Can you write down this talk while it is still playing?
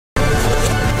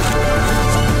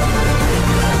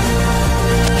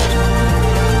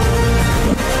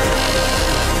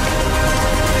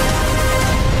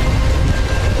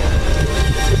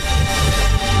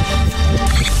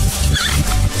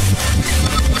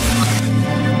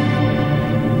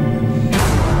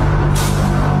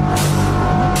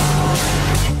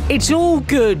It's all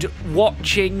good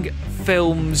watching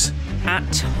films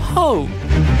at home.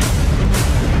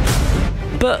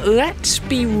 But let's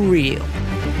be real.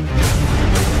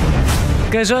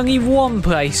 There's only one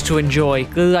place to enjoy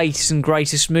the latest and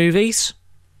greatest movies.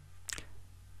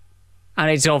 And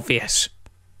it's obvious.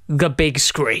 The big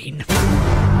screen.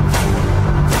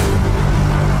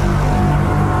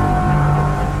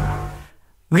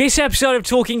 This episode of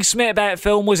Talking Smit About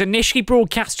Film was initially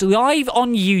broadcast live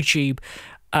on YouTube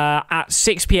at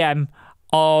 6 PM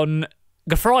on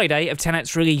the Friday of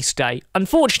Tenet's release day.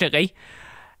 Unfortunately,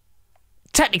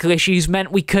 technical issues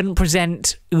meant we couldn't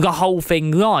present the whole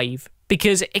thing live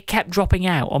because it kept dropping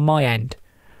out on my end.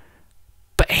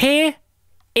 But here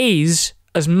is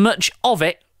as much of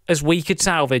it as we could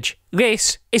salvage.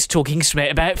 This is Talking Smit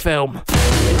About Film.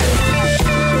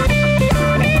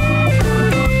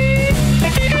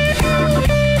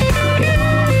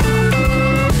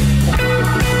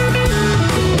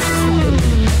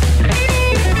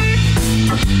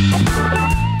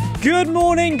 Good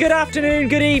morning, good afternoon,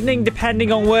 good evening,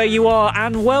 depending on where you are,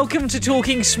 and welcome to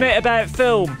Talking Smit About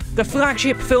Film, the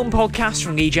flagship film podcast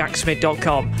from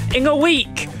TheJackSmit.com. In a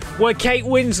week where Kate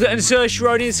Winslet and Saoirse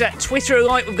Ronan set Twitter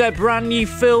alight with their brand new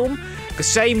film, the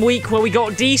same week where we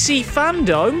got DC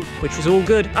Fandom, which was all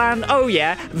good, and oh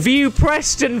yeah, View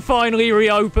Preston finally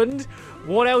reopened.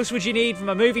 What else would you need from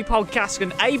a movie podcast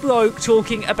and a bloke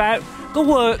talking about the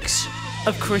works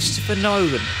of Christopher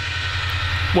Nolan?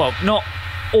 Well, not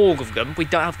all of them. We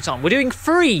don't have the time. We're doing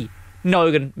 3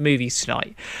 Nolan movies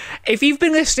tonight. If you've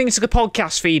been listening to the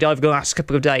podcast feed over the last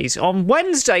couple of days, on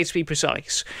Wednesday to be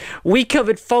precise, we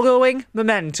covered Following,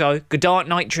 Memento, the Dark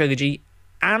Knight trilogy,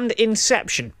 and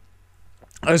Inception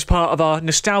as part of our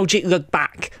nostalgic look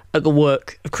back at the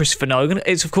work of Christopher Nolan.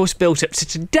 It's of course built up to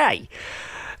today,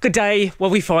 the day where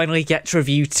we finally get to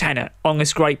review Tenet on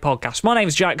this great podcast. My name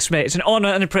is Jack Smit. It's an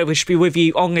honour and a privilege to be with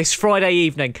you on this Friday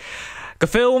evening. The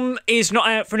film is not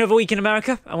out for another week in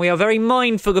America, and we are very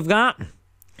mindful of that,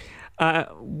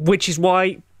 which is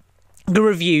why the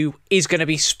review is going to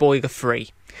be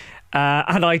spoiler-free.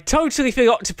 And I totally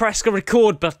forgot to press the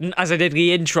record button as I did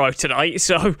the intro tonight,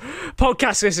 so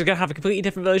podcast listeners are going to have a completely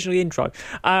different version of the intro.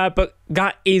 But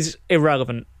that is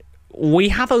irrelevant. We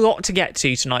have a lot to get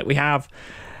to tonight. We have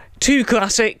 2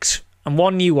 classics and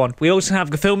 1 new one. We also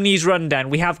have the film news rundown.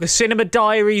 We have the cinema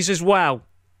diaries as well,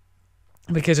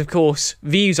 because of course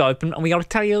View's open and we got to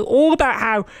tell you all about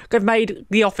how they've made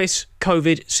the office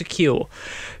COVID secure.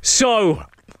 So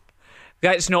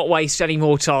let's not waste any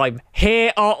more time.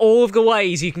 Here are all of the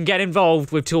ways you can get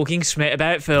involved with Talking Smit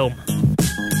About Film.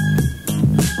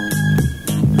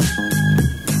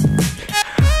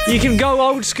 You can go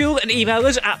old school and email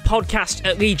us at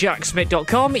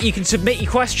podcast@TheJackSmit.com. You can submit your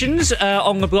questions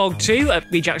on the blog too at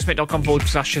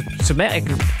TheJackSmit.com/submit. You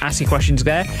can ask your questions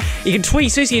there. You can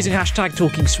tweet us using hashtag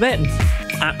TalkingSmit and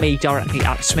at me directly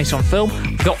at Smit on Film.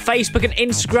 We've got Facebook and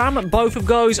Instagram. Both of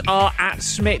those are at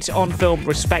Smit on Film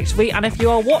respectively. And if you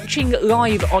are watching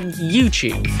live on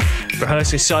YouTube,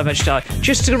 rehearse is so much time.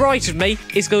 Just to the right of me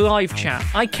is the live chat.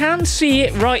 I can see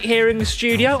it right here in the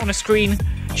studio on a screen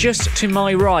just to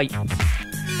my right,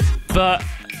 but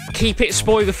keep it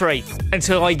spoiler free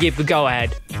until I give the go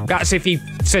ahead. That's if you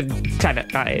said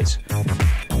Tenet, that is.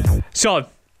 So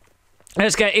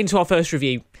let's get into our first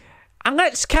review, and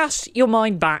let's cast your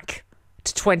mind back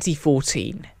to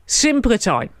 2014. Simpler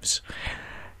times.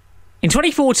 In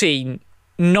 2014,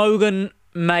 Nolan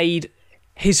made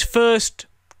his first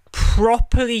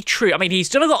properly true, I mean, he's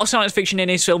done a lot of science fiction in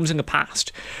his films in the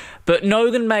past, but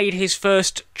Nolan made his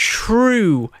first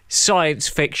true science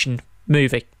fiction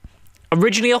movie.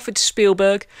 Originally offered to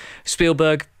Spielberg.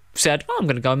 Spielberg said, I'm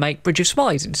going to go and make Bridge of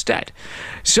Spies instead.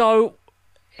 So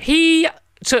he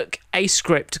took a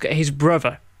script that his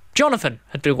brother, Jonathan,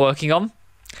 had been working on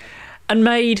and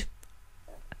made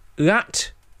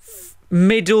that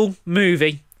middle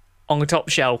movie on the top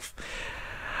shelf.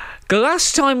 The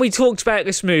last time we talked about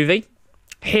this movie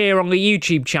here on the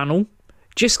YouTube channel,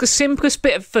 just the simplest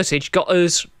bit of footage got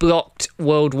us blocked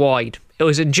worldwide. It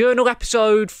was in Journal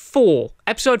episode 4.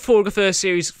 Episode 4 of the first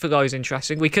series, for those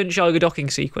interested. We couldn't show the docking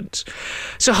sequence.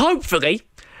 So hopefully,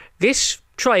 this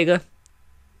trailer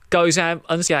goes out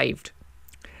unscathed.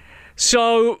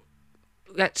 So,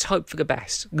 let's hope for the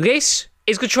best. This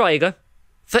is the trailer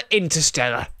for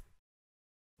Interstellar.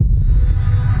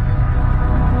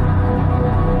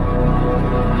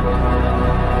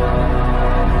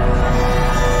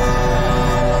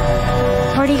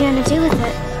 What are you going to do with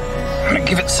it? I'm gonna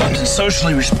give it something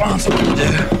socially responsible to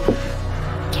do.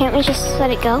 Can't we just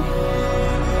let it go?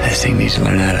 This thing needs to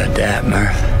learn how to adapt,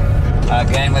 Murph.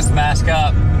 Gang, let's mask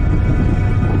up.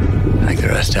 Like the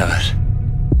rest of us.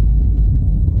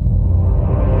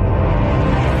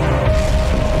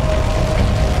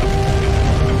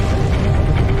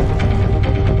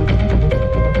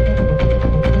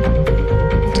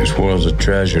 world's a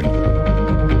treasure,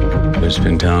 but it's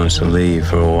been telling us to leave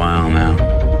for a while now.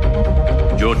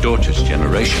 Your daughter's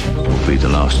generation will be the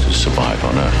last to survive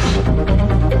on Earth.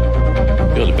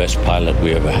 You're the best pilot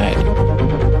we ever had.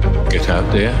 Get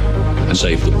out there and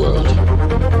save the world.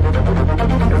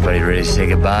 Everybody ready to say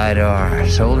goodbye to our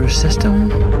solar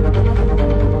system?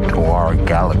 To our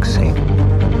galaxy.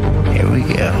 Here we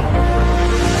go.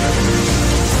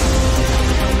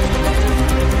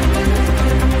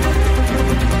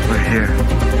 We're here.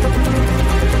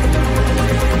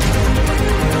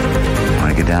 Want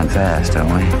to get down fast,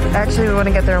 don't we? Actually, we want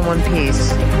to get there in one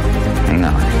piece. Hang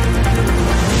on.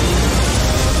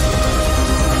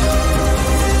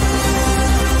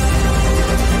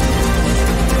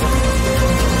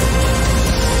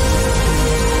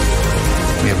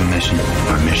 We have a mission.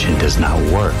 Our mission does not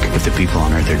work if the people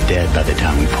on Earth are dead by the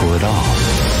time we pull it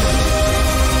off.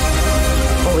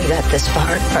 Well, we got this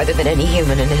far, farther than any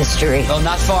human in history. Well,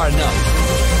 not far enough.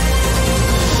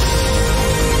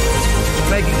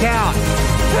 Make it count.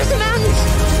 Where's the mountains?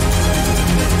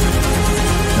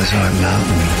 Those aren't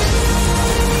mountains.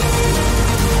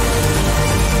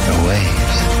 They're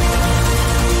waves.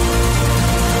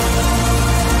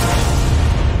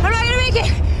 I'm not gonna make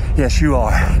it! Yes, you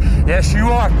are. Yes, you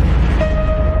are.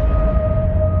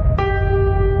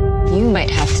 You might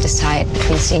have to decide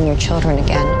between seeing your children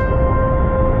again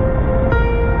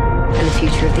and the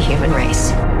future of the human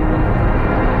race.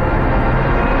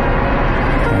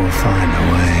 We'll find a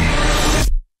way.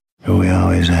 But we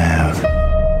always have.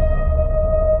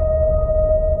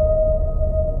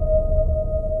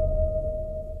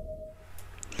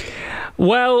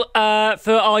 Well,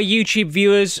 for our YouTube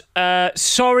viewers,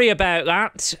 sorry about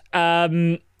that.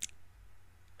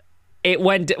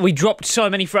 We dropped so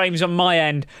many frames on my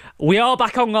end. We are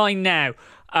back online now.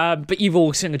 But you've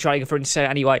all seen the trailer for Interstellar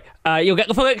anyway. You'll get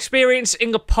the full experience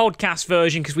in the podcast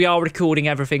version because we are recording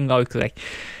everything locally.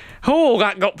 Oh,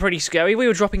 that got pretty scary. We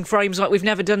were dropping frames like we've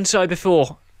never done so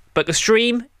before. But the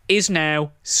stream is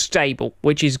now stable,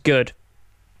 which is good.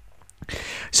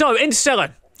 So,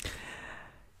 Interstellar.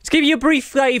 To give you a brief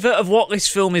flavour of what this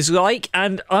film is like,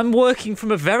 and I'm working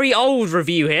from a very old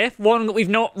review here, one that we've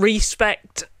not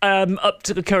respec'd up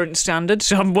to the current standard,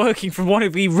 so I'm working from one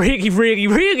of the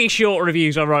really short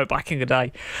reviews I wrote back in the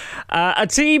day. A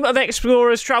team of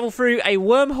explorers travel through a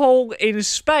wormhole in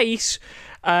space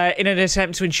in an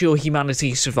attempt to ensure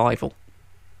humanity's survival.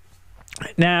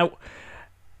 Now,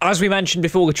 as we mentioned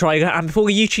before the trailer and before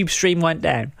the YouTube stream went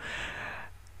down,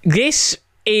 this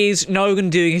is Nolan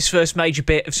doing his first major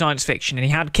bit of science fiction, and he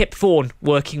had Kip Thorne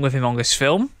working with him on this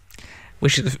film,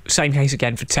 which is the same case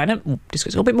again for Tenet. We'll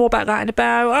discuss a little bit more about that in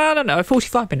about, I don't know,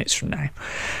 45 minutes from now.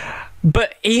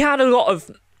 But he had a lot of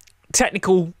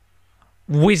technical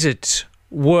wizards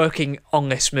working on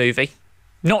this movie,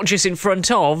 not just in front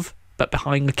of, but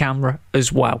behind the camera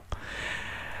as well.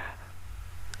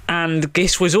 And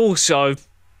this was also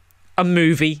a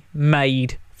movie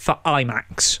made for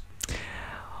IMAX.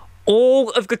 All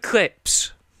of the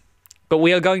clips that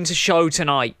we are going to show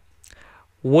tonight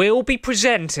will be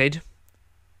presented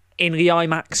in the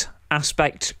IMAX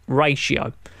aspect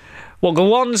ratio. Well, the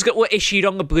ones that were issued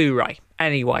on the Blu-ray,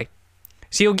 anyway.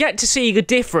 So you'll get to see the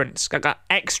difference that that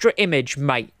extra image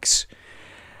makes.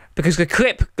 Because the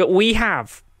clip that we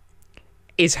have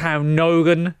is how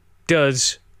Nolan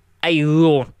does a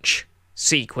launch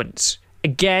sequence.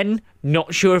 Again,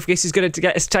 not sure if this is going to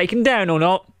get us taken down or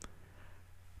not,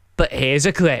 but here's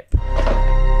a clip.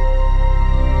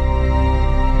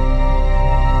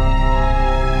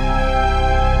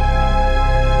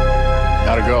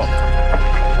 Gotta go.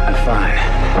 I'm fine.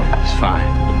 It's fine.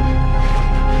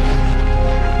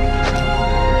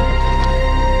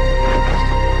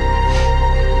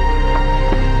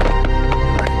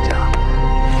 All right, Tom.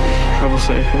 Travel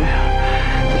safely.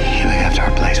 You look after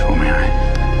our place for me, all right?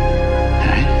 All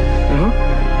right? Uh-huh.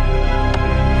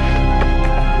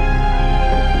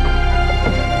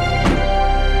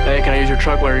 Hey, can I use your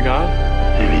truck while you're gone?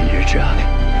 Maybe in your truck.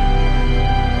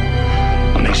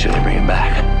 I'll make sure they bring it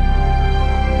back.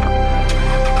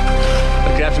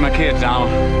 Look after my kids, Donald.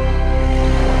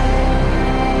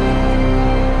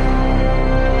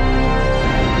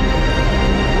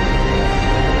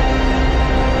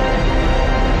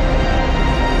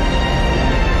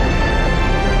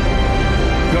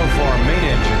 Go for main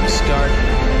engine start.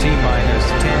 T-minus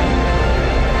 10.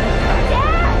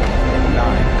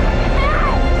 9.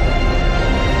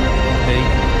 8.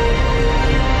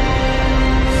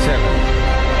 7.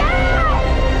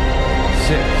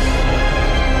 6.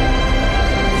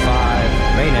 5.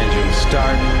 Main engine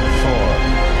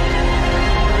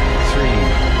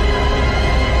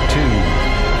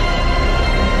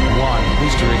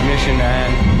ignition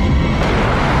and...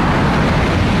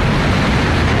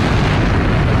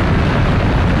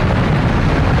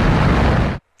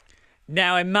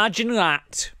 Now imagine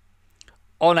that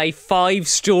on a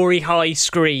 5-story high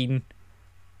screen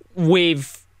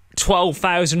with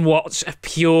 12,000 watts of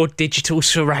pure digital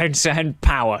surround sound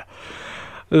power.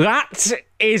 That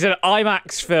is an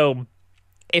IMAX film,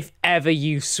 if ever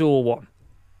you saw one.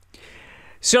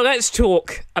 So let's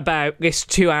talk about this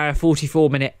 2-hour,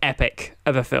 44-minute epic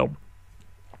of a film.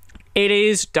 It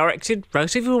is directed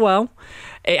relatively well.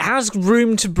 It has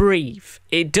room to breathe.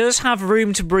 It does have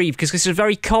room to breathe because this is a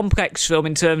very complex film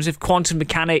in terms of quantum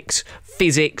mechanics,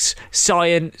 physics,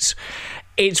 science.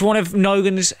 It's one of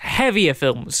Nolan's heavier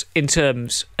films in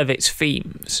terms of its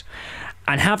themes.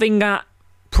 And having that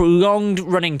prolonged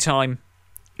running time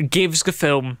gives the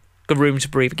film the room to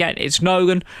breathe. Again, it's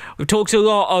Nolan. We've talked a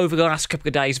lot over the last couple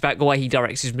of days about the way he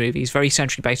directs his movies. Very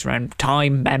centrally based around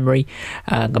time, memory,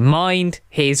 the mind.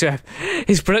 His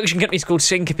production company's called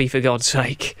Syncope, for God's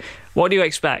sake. What do you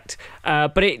expect?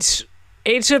 But it's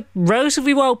a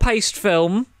relatively well-paced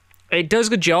film. It does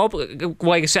the job. The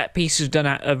way the set pieces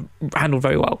are handled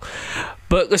very well.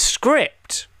 But the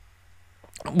script,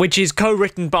 which is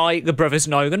co-written by the brothers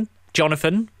Nolan,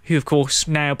 Jonathan, who of course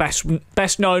now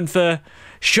best known for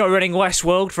showrunning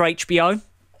Westworld for HBO.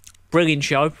 Brilliant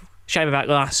show. Shame about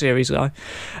the last series though.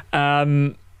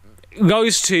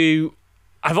 Those two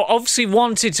have obviously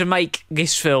wanted to make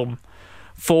this film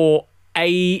for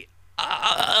a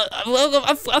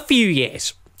few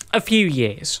years.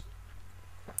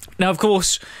 Now, of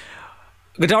course,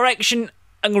 the direction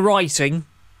and the writing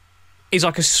is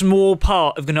like a small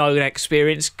part of the Nolan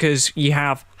experience because you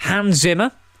have Hans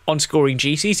Zimmer on scoring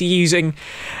duties. He's using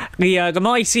the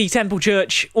mighty Temple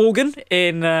Church organ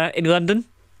in London.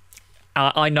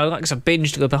 I know that because I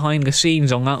binged the behind the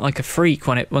scenes on that like a freak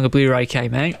when the Blu-ray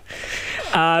came out.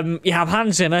 You have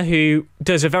Hans Zimmer, who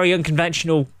does a very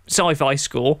unconventional sci-fi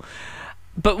score,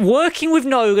 but working with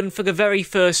Nolan for the very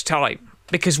first time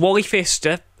because Wally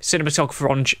Pfister,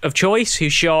 cinematographer of choice, who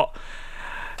shot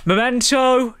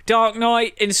Memento, Dark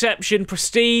Knight, Inception,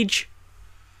 Prestige.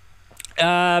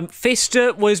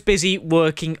 Pfister was busy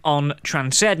working on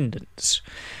Transcendence,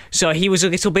 so he was a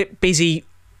little bit busy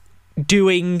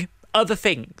doing other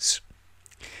things.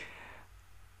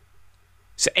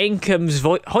 So in comes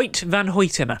Hoyt van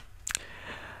Hoytema,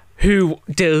 who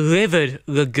delivered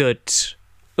the goods.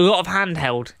 A lot of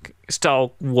handheld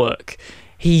style work.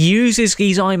 He uses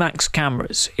these IMAX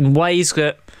cameras in ways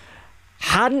that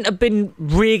hadn't been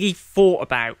really thought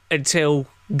about until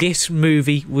this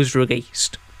movie was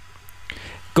released.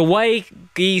 The way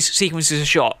these sequences are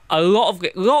shot, a lot of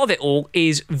it all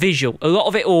is visual. A lot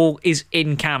of it all is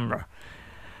in camera.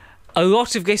 A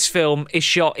lot of this film is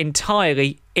shot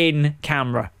entirely in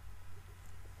camera,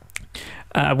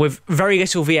 with very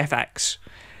little VFX.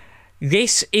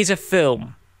 This is a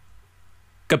film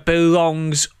that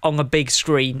belongs on a big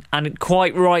screen, and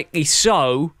quite rightly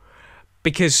so,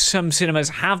 because some cinemas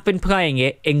have been playing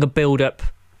it in the build-up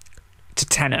to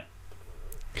Tenet.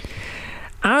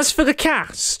 As for the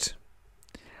cast,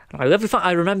 I love the fact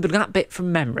I remembered that bit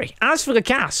from memory. As for the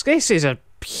cast, this is a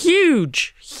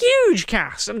huge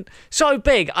cast, and so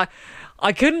big.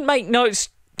 I couldn't make notes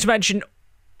to mention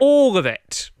all of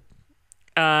it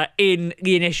in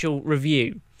the initial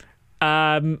review.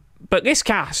 But this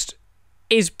cast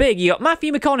is big. You got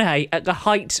Matthew McConaughey at the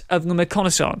height of the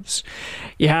reconnaissance.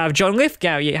 You have John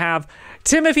Lithgow. You have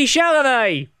Timothée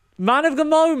Chalamet, man of the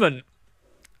moment.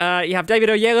 You have David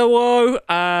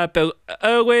Oyelowo, Bill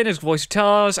Irwin as voice of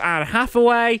Tars, Anne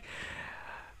Hathaway,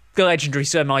 the legendary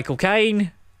Sir Michael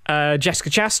Caine, Jessica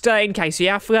Chastain, Casey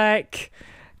Affleck,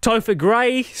 Topher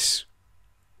Grace.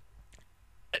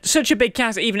 Such a big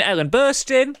cast, even Ellen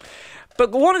Burstyn.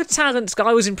 But one of the talents that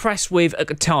I was impressed with at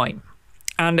the time,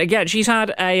 and again, she's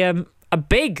had a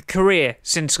big career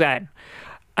since then.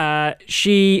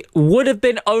 She would have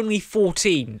been only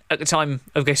 14 at the time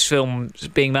of this film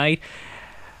being made.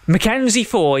 Mackenzie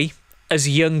Foy as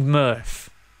young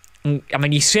Murph. I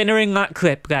mean, you've seen her in that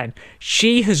clip then.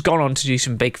 She has gone on to do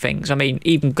some big things. I mean,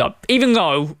 even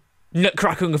though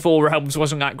Nutcracker and the Four Realms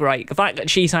wasn't that great, the fact that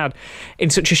she's had,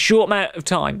 in such a short amount of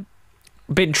time,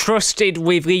 been trusted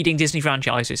with leading Disney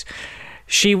franchises.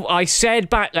 I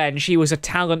said back then she was a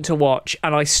talent to watch,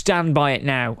 and I stand by it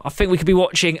now. I think we could be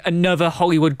watching another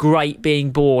Hollywood great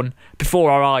being born before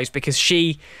our eyes, because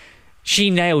she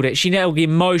nailed it. She nailed the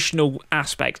emotional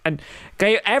aspect. And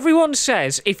everyone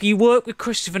says if you work with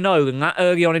Christopher Nolan that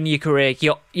early on in your career,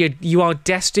 you are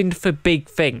destined for big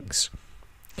things.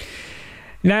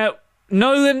 Now,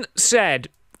 Nolan said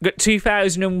that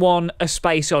 2001 A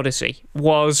Space Odyssey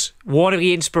was one of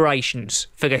the inspirations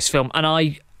for this film, and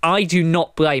I do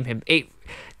not blame him.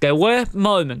 There were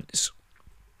moments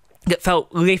that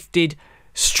felt lifted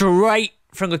straight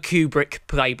from the Kubrick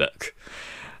playbook.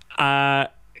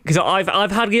 Because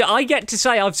I get to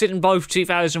say I've seen both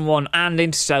 2001 and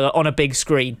Interstellar on a big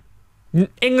screen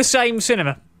in the same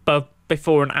cinema, but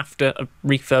before and after a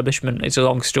refurbishment. It's a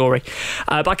long story,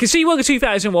 but I can see where the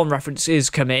 2001 references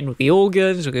come in with the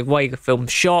organs, with the way the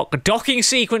film's shot. The docking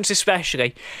sequence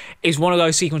especially is one of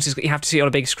those sequences that you have to see on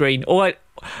a big screen.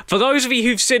 For those of you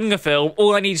who've seen the film,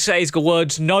 all I need to say is the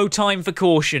words "no time for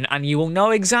caution" and you will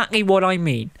know exactly what I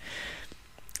mean.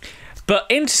 But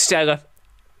Interstellar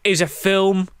is a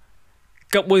film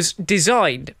that was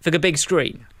designed for the big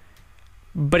screen,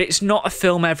 but it's not a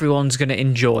film everyone's going to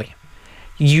enjoy.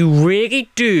 You really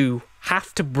do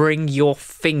have to bring your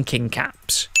thinking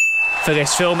caps for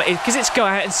this film, because it's go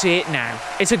out and see it now.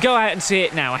 It's a go out and see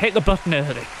it now. I hit the button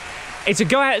early. It's a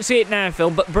go out and see it now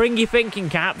film, but bring your thinking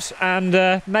caps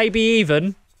and maybe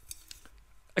even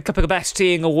a cup of the best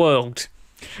tea in the world.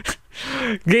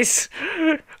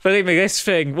 Believe me, this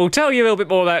thing, we'll tell you a little bit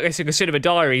more about this in the Cinema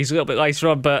Diaries a little bit later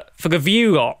on, but for the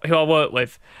view lot who I work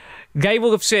with, they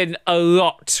will have seen a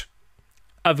lot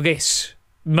of this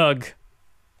mug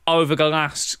over the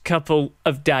last couple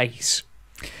of days.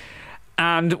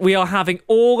 And we are having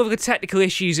all of the technical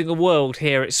issues in the world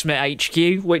here at Smit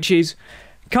HQ, which is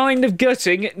kind of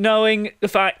gutting, knowing the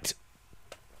fact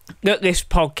that this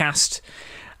podcast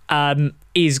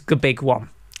is the big one.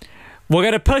 We're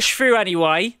going to push through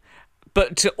anyway,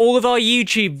 but to all of our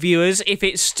YouTube viewers, if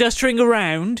it's stuttering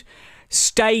around,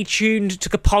 stay tuned to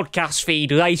the podcast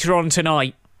feed later on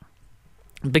tonight.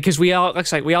 Because we are, like I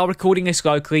say, we are recording this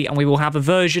locally, and we will have a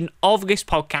version of this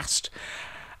podcast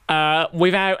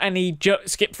without any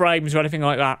skip frames or anything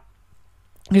like that.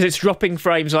 Because it's dropping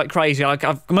frames like crazy. My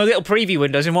little preview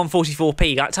window's in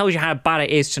 144p. That tells you how bad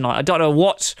it is tonight. I don't know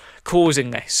what's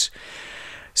causing this.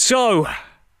 So,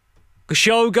 the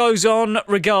show goes on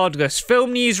regardless.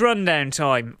 Film news rundown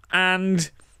time. And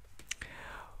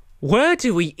where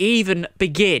do we even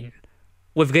begin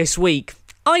with this week?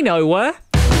 I know where.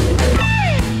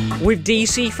 With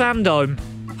DC fandom.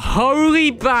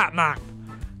 Holy Batman.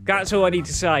 That's all I need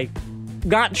to say.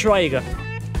 That trailer.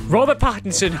 Robert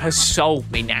Pattinson has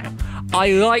sold me now.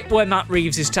 I like where Matt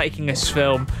Reeves is taking this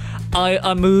film.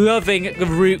 I'm loving the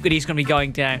route that he's going to be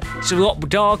going down. It's a lot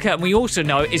darker, and we also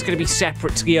know it's going to be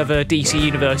separate to the other DC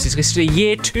universes. This is a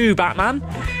Year 2 Batman.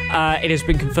 It has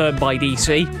been confirmed by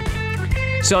DC.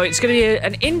 So it's going to be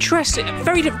an interesting,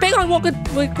 very bit like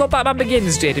what Batman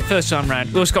Begins did the first time round.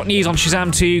 We've also got news on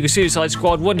Shazam 2, The Suicide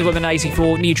Squad, Wonder Woman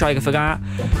 84, new trailer for that.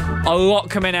 A lot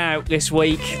coming out this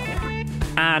week,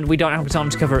 and we don't have the time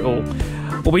to cover it all.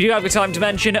 But we do have the time to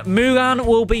mention Mulan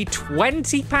will be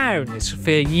 £20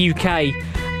 for UK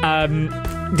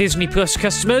Disney Plus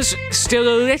customers. Still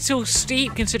a little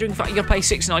steep, considering the fact you've got to pay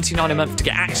 $6.99 a month to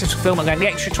get access to the film, and then the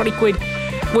extra 20 quid,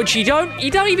 which you don't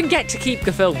even get to keep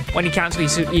the film when you cancel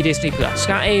your Disney Plus.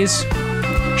 That is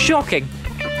shocking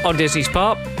on Disney's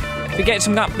part. If you get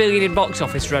some of that billion in box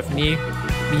office revenue,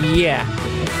 yeah.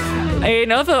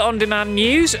 In other on-demand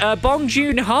news, Bong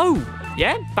Joon-ho,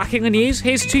 yeah, back in the news.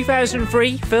 His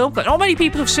 2003 film that not many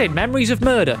people have seen, Memories of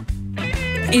Murder,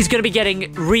 is going to be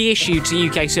getting reissued to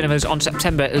UK cinemas on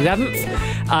September 11th,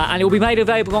 and it will be made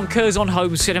available on Curzon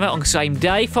Home Cinema on the same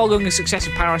day. Following the success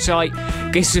of Parasite,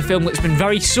 this is a film that's been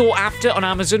very sought after on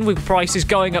Amazon, with prices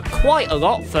going up quite a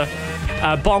lot for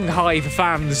Bong Hive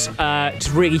fans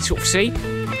to really sort of see.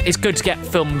 It's good to get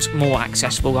films more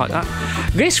accessible like that.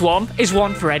 This one is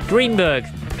one for Ed Greenberg.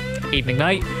 Evening,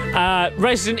 mate.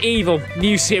 Resident Evil,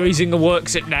 new series in the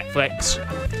works at Netflix.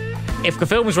 If the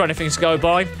films were anything to go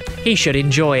by, he should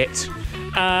enjoy it.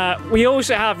 We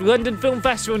also have London Film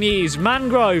Festival news.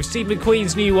 Mangrove, Steve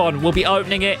McQueen's new one, will be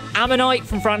opening it. Ammonite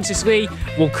from Francis Lee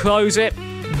will close it.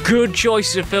 Good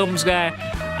choices of films there.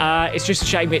 It's just a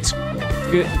shame this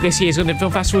year's London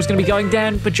Film Festival is going to be going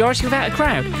down majority without a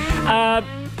crowd.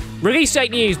 Release date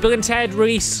news. Bill and Ted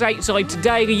release stateside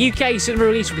today. The UK cinema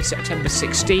release will be September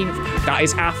 16th. That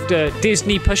is after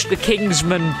Disney pushed The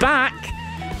Kingsman back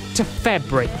to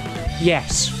February.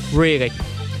 Yes, really.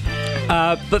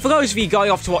 But for those of you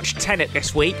going off to watch Tenet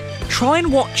this week, try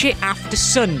and watch it after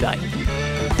Sunday.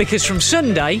 Because from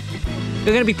Sunday,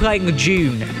 they're going to be playing the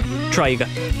June trailer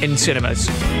in cinemas,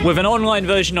 with an online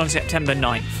version on September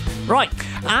 9th. Right,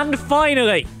 and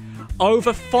finally,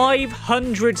 over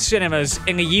 500 cinemas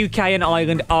in the UK and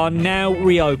Ireland are now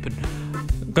reopened.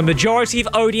 The majority of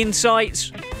Odeon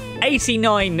sites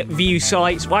 89 view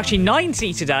sites. Well, actually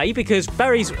 90 today because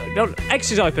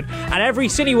X is open and every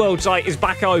Cineworld site is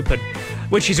back open,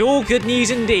 which is all good news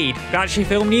indeed. That's your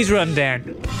film news rundown.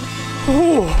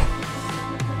 Ooh.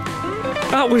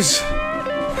 That was...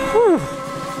 Whew.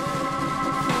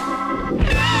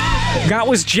 That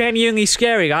was genuinely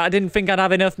scary. I didn't think I'd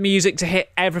have enough music to hit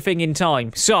everything in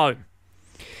time. So,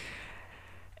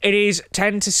 it is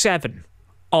 10 to 7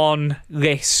 on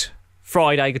this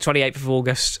Friday, the 28th of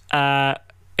August. It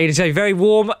is a very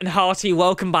warm and hearty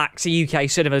welcome back to UK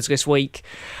cinemas this week.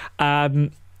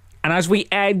 And as we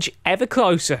edge ever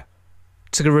closer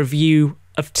to the review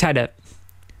of Tenet,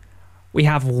 we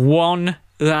have one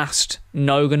last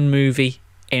Nolan movie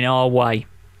in our way.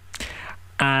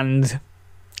 And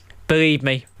believe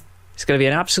me, it's going to be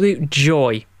an absolute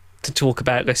joy to talk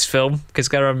about this film because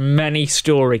there are many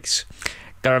stories.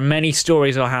 There are many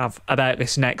stories I have about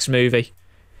this next movie.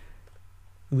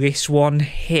 This one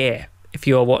here, if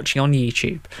you are watching on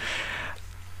YouTube.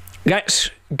 Let's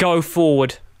go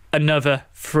forward another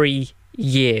 3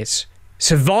 years.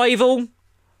 Survival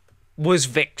was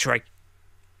victory.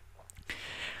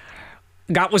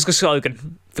 That was the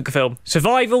slogan for the film.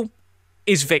 Survival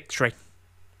is victory.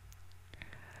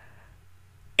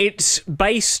 It's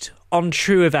based on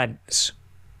true events.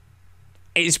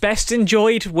 It's best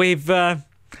enjoyed with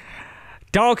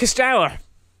Darkest Hour,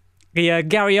 the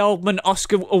Gary Oldman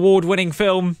Oscar award-winning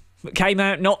film that came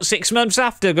out not 6 months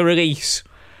after the release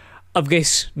of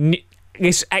this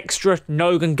extra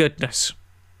Nolan goodness.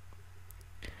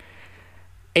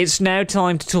 It's now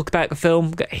time to talk about the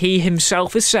film that he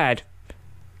himself has said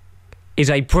is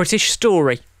a British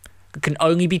story that can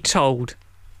only be told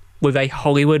with a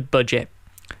Hollywood budget.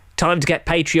 Time to get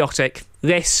patriotic.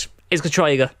 This is the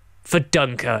trailer for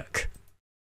Dunkirk.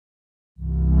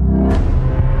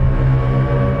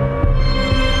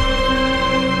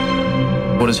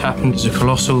 What has happened is a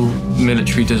colossal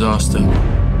military disaster.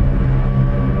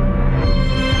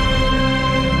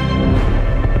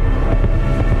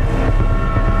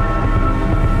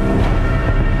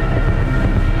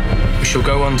 We shall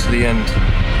go on to the end.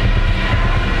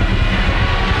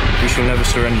 We shall never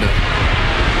surrender.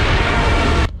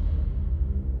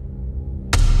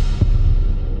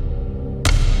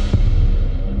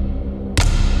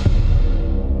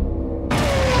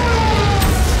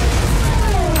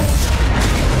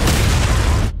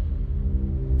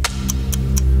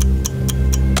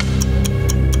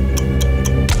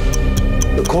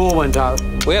 The call went out.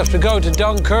 We have to go to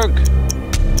Dunkirk.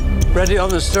 Ready on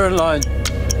the stern line.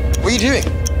 What are you doing?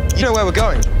 You know where we're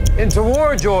going. Into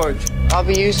war, George. I'll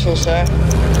be useful, sir.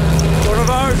 What of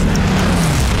ours?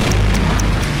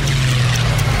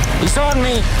 He's on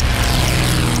me.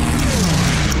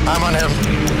 I'm on him.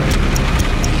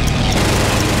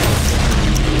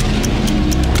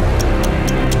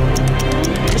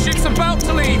 The ship's about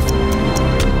to leave.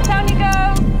 Down you go.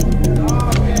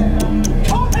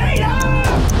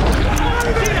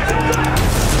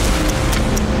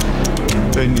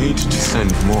 They need to send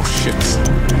more ships.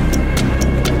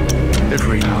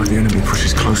 Every hour the enemy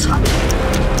pushes closer.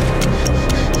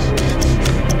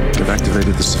 They've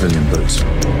activated the civilian boats.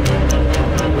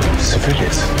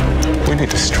 Civilians? We need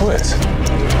destroyers.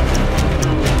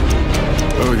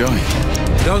 Where are we going?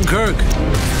 Dunkirk.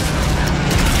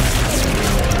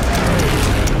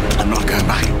 I'm not going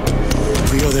back.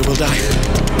 If we go, they will die.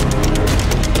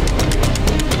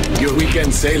 You're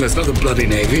weekend sailors, not the bloody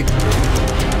Navy.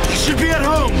 You should be at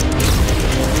home.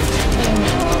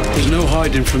 There's no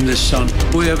hiding from this, son.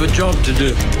 We have a job to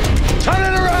do. Turn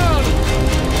it around!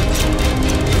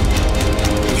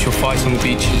 We shall fight on the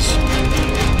beaches.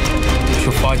 We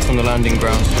shall fight on the landing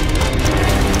grounds.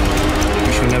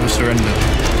 We shall never surrender.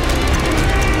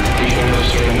 We shall never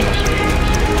surrender.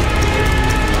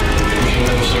 We shall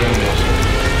never surrender.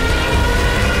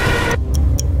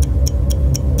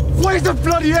 Where's the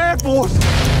bloody Air Force?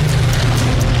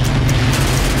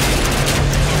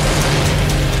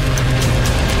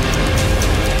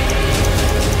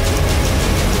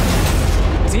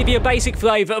 To give you a basic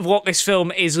flavour of what this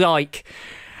film is like,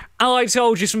 Allied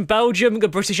soldiers from Belgium, the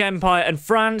British Empire and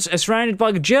France are surrounded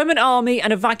by the German army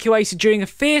and evacuated during a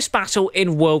fierce battle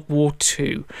in World War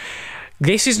II.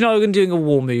 This is Nolan doing a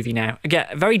war movie now. Again,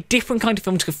 a very different kind of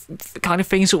film to the kind of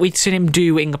things that we'd seen him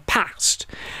do in the past.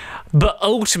 But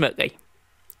ultimately,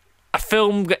 a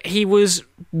film that he was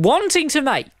wanting to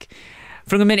make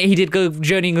from the minute he did go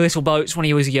journeying little boats when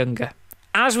he was younger.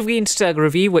 As with the Interstellar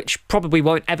review, which probably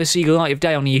won't ever see the light of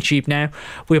day on YouTube now,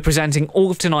 we're presenting all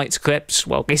of tonight's clips.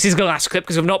 Well, this is the last clip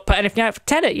because I've not put anything out for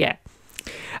Tenet yet.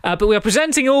 But we are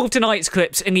presenting all of tonight's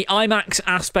clips in the IMAX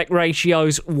aspect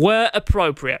ratios were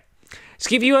appropriate. to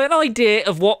give you an idea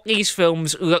of what these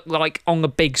films look like on the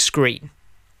big screen.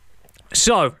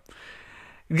 So,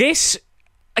 this,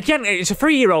 again, it's a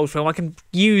 3-year-old film. I can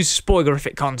use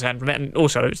spoilerific content from it, and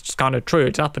also it's kind of true,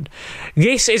 it's happened.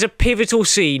 This is a pivotal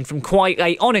scene from quite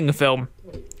late on in the film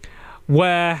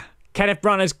where Kenneth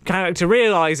Branagh's character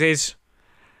realises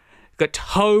that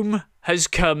home has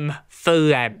come for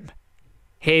them.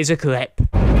 Here's a clip.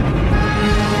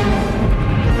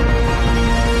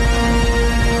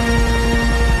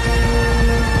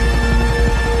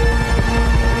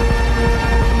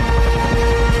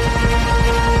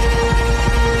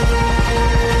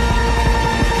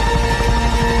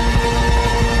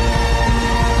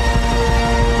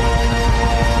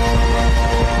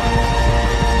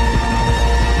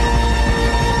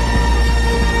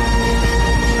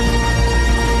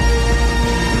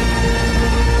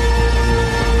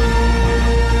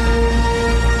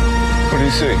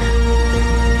 See.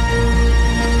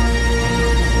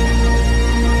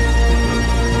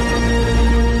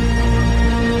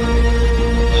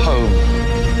 Home.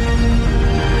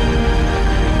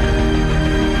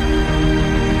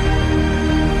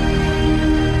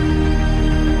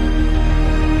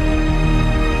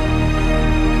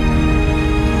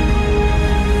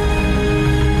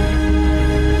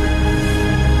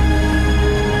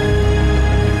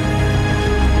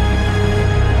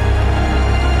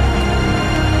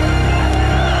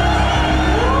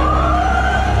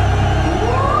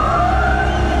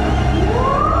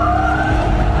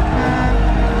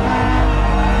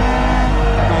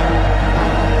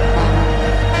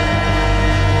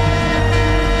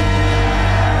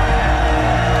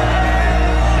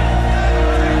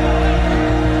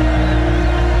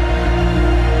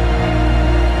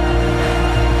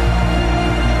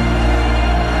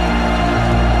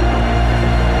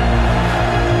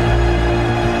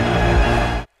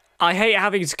 I hate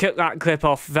having to cut that clip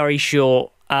off very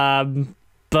short,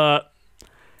 but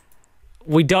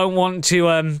we don't want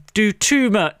to do too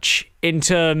much in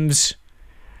terms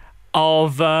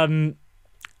of, well,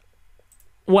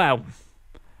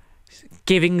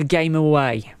 giving the game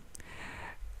away.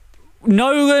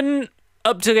 Nolan,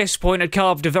 up to this point, had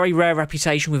carved a very rare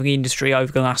reputation within the industry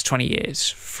over the last 20 years,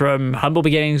 from humble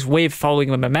beginnings with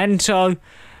following the Memento,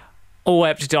 all the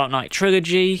way up to Dark Knight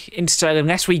Trilogy, Interstellar,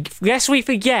 lest we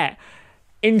forget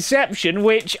Inception,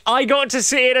 which I got to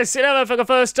see in a cinema for the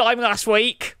first time last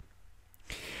week.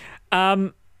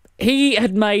 He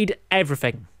had made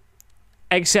everything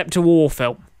except a war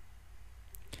film.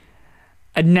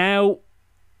 And now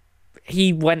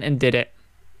he went and did it.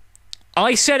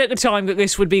 I said at the time that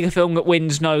this would be the film that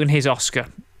wins Nolan his Oscar.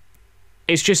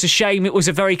 It's just a shame it was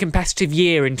a very competitive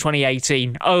year in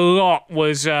 2018. A lot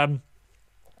was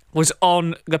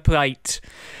on the plate.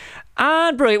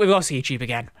 And brilliant, we've lost YouTube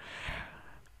again.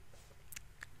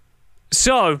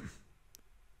 So,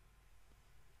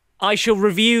 I shall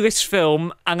review this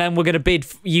film, and then we're going to bid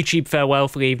YouTube farewell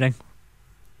for the evening.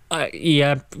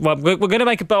 Yeah, well, we're going to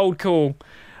make a bold call.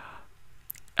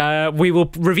 We will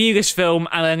review this film,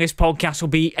 and then this podcast will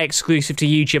be exclusive to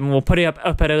YouTube, and we'll put it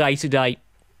up at a later date.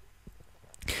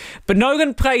 But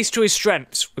Nolan plays to his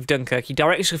strengths with Dunkirk. He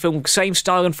directs the film with the same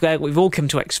style and flair that we've all come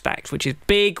to expect, which is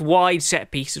big, wide set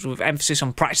pieces with emphasis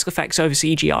on practical effects over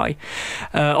CGI.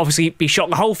 Obviously, he shot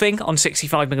the whole thing on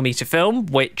 65mm film,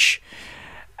 which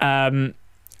you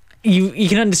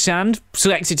can understand.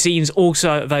 Selected scenes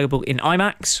also available in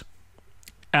IMAX.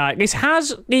 This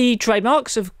has the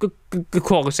trademarks of the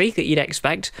quality that you'd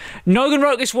expect. Nolan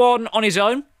wrote this one on his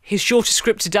own. His shortest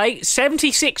script to date,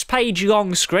 76-page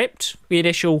long script. The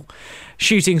initial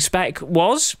shooting spec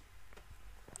was.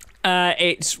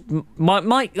 It's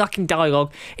might lacking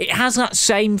dialogue. It has that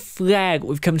same flair that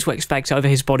we've come to expect over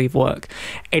his body of work.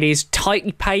 It is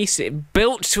tightly paced. It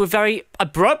built to a very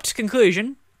abrupt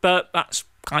conclusion, but that's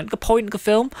kind of the point of the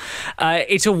film.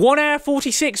 It's a 1 hour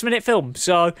 46-minute film,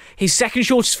 so his second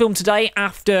shortest film today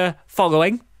after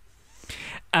Following.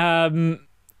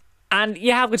 And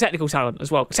you have the technical talent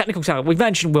as well. Technical talent, we've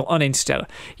mentioned Will on Interstellar.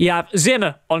 You have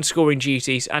Zimmer on scoring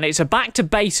duties, and it's a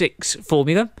back-to-basics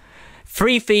formula.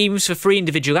 3 themes for 3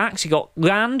 individual acts. You got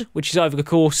Land, which is over the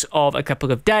course of a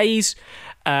couple of days.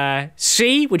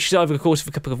 Sea, which is over the course of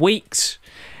a couple of weeks.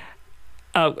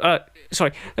 Sorry,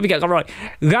 let me get that right.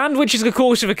 Land, which is the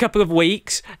course of a couple of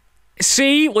weeks.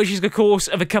 Sea, which is the course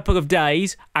of a couple of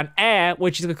days. And Air,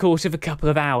 which is the course of a couple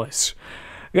of hours.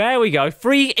 There we go.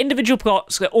 3 individual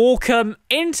plots that all come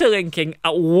interlinking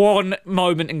at one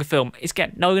moment in the film. It's,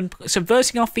 again, Nolan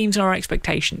subversing our themes and our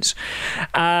expectations.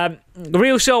 The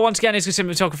real show, once again, is the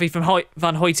cinematography from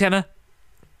Van Hoytema.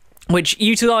 which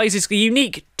utilises the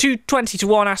unique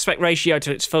 2:20:1 aspect ratio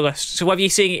to its fullest. So whether you're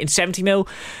seeing it in 70mm,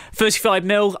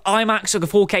 35mm, IMAX or the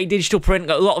 4K digital print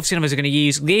that a lot of cinemas are going to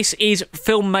use, this is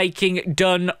filmmaking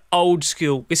done old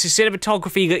school. This is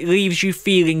cinematography that leaves you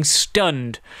feeling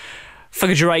stunned for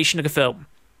the duration of the film.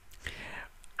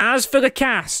 As for the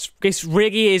cast, this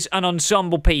really is an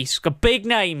ensemble piece. The big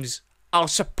names are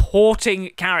supporting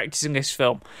characters in this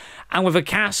film. And with a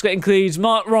cast that includes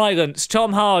Mark Rylance,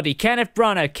 Tom Hardy, Kenneth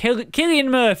Branagh, Cillian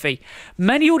Murphy,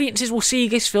 many audiences will see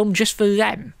this film just for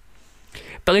them.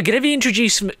 But they're going to be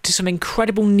introduced to some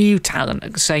incredible new talent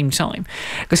at the same time.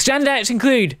 The standouts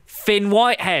include Finn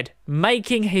Whitehead,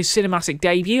 making his cinematic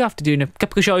debut after doing a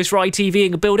couple of shows for ITV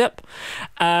in the build-up,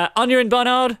 Anya and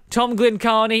Bernard, Tom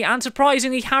Glencarney, and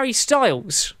surprisingly Harry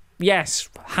Styles. Yes,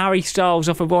 Harry Styles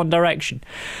off of One Direction.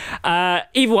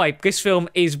 Either way, this film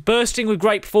is bursting with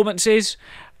great performances.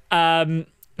 So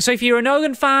if you're a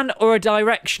Nolan fan or a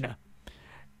directioner,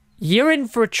 you're in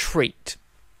for a treat.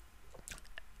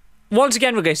 Once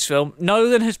again with this film,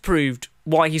 Nolan has proved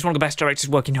why he's one of the best directors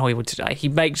working in Hollywood today. He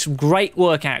makes some great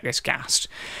work out of this cast.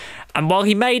 And while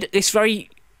he made this very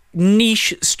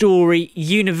niche story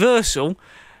universal,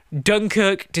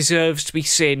 Dunkirk deserves to be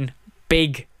seen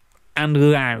big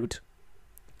and loud.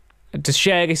 And to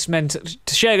share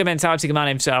the mentality of the man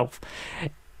himself.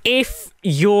 If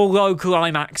your local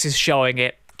IMAX is showing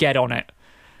it, get on it.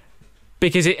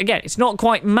 Because, it's not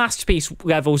quite masterpiece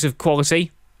levels of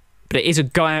quality, but it is a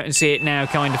go out and see it now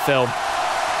kind of film.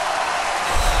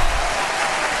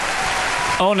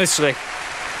 Honestly,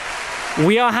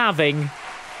 we are having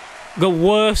the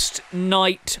worst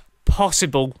night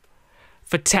possible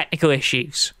for technical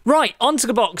issues. Right, onto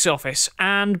the box office.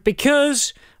 And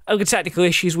because of the technical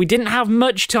issues, we didn't have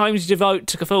much time to devote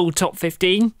to the full top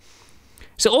 15.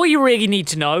 So all you really need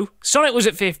to know, Sonic was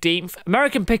at 15th,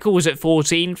 American Pickle was at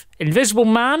 14th, Invisible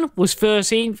Man was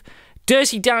 13th,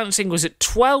 Dirty Dancing was at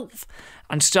 12th,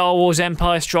 and Star Wars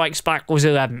Empire Strikes Back was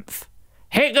 11th.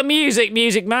 Hit the music,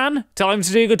 Music Man! Time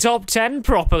to do the top 10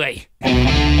 properly.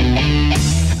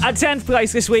 At 10th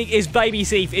place this week is Baby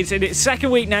Thief. It's in its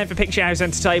second week now for Picture House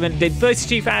Entertainment. Did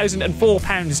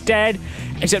 £32,004 dead.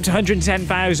 It's up to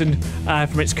 £110,000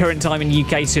 from its current time in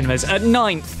UK cinemas. At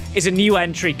 9th is a new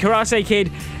entry, Karate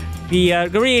Kid, the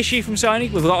reissue from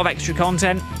Sony with a lot of extra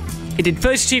content. It did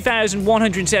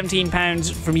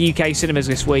 £32,117 from UK cinemas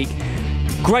this week.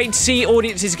 Great to see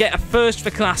audiences get a first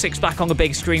for classics back on the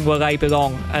big screen where they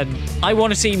belong, and I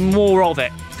want to see more of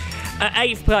it. At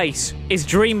 8th place is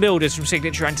Dream Builders from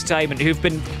Signature Entertainment, who've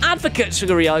been advocates for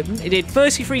the reopen. It did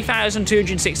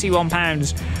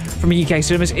 £33,261 from UK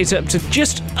cinemas. It's up to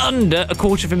just under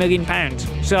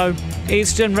 £250,000, so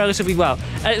it's done relatively well.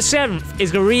 At 7th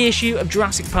is the reissue of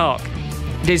Jurassic Park.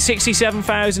 It did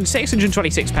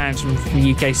 £67,626 from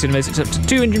UK cinemas. It's up to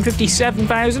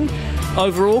 £257,000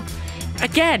 overall.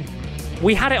 Again,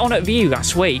 we had it on at View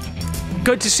last week.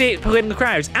 Good to see it pull in the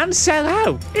crowds and sell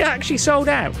out. It actually sold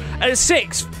out. At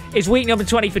 6th is week number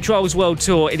 20 for Trolls World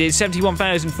Tour. It is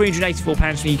 £71,384 from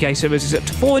UK cinemas. It's up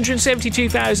to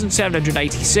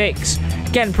 £472,786.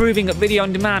 Again, proving that video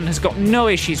on demand has got no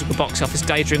issues with the box office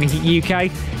data in the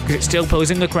UK because it still pulls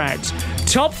in the crowds.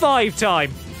 Top 5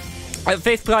 time. At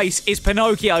 5th place is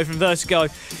Pinocchio from Vertigo.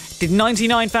 Did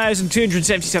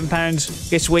 £99,277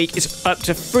 this week. It's up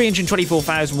to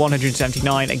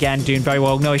 £324,179. Again, doing very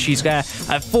well. No issues there.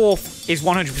 At 4th is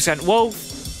 100% Wolf.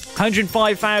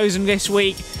 £105,000 this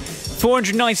week.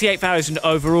 £498,000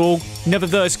 overall. Another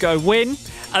Vertigo win.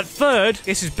 At 3rd,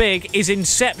 this is big, is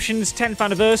Inception's 10th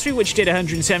anniversary, which did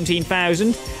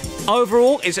 £117,000.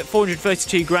 Overall, it's at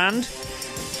 £432,000.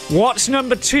 What's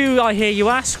number 2, I hear you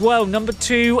ask? Well, number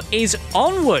 2 is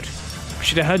Onward.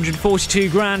 Should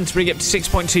 £142,000 to bring it up to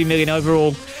 £6.2 million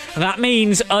overall. And that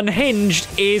means Unhinged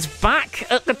is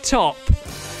back at the top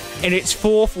in its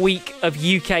 4th week of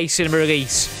UK cinema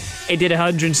release. It did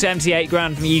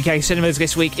 £178,000 from UK cinemas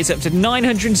this week. It's up to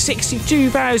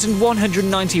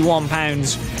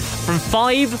 £962,191 from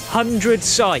 500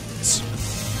 sites.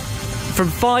 From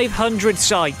 500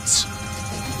 sites.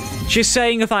 Just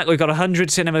saying the fact we've got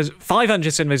 100 cinemas,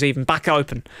 500 cinemas even, back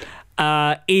open,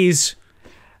 is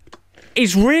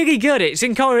really good. It's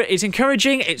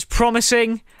encouraging, it's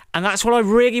promising, and that's what I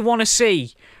really want to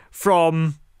see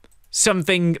from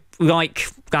something like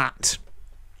that.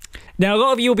 Now, a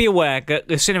lot of you will be aware that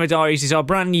the Cinema Diaries is our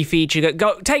brand new feature that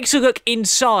takes a look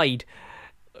inside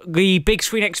the big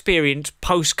screen experience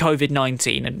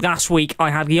post-COVID-19. And last week,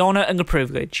 I had the honour and the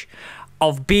privilege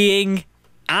of being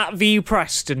at View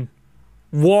Preston,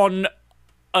 one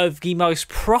of the most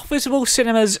profitable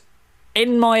cinemas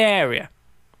in my area,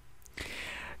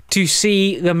 to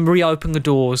see them reopen the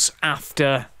doors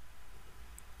after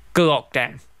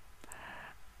lockdown.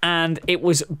 And it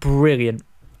was brilliant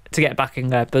to get back in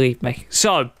there, believe me.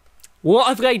 So, what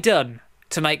have they done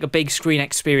to make a big screen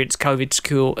experience COVID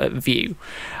school at View?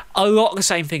 A lot of the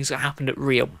same things that happened at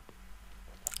Real.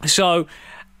 So,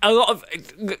 a lot of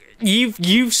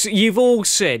you've all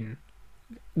seen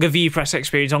the View press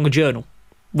experience on the Journal.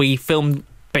 We filmed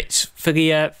bits for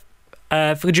the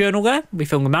Journal there. We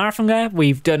filmed the marathon there.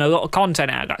 We've done a lot of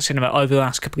content out of that cinema over the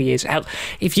last couple of years. Hell,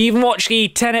 if you even watch the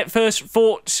Tenet First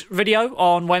Thoughts video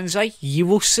on Wednesday, you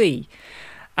will see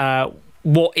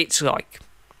what it's like.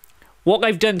 What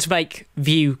they've done to make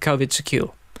View COVID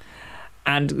secure.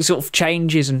 And the sort of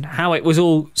changes and how it was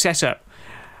all set up.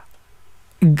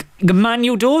 The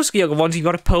manual doors, the other ones you've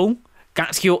got to pull,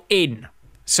 that's your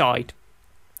inside.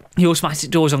 The automatic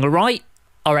doors on the right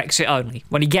are exit only.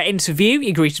 When you get into View,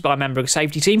 you're greeted by a member of the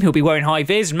safety team who'll be wearing high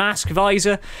vis, mask,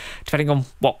 visor, depending on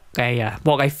what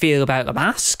they feel about the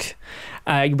mask.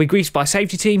 You'll be greeted by a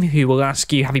safety team who will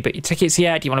ask you, have you booked your tickets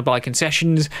yet? Do you want to buy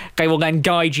concessions? They will then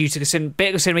guide you to the bit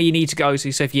of the cinema you need to go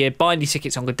to. So if you're buying your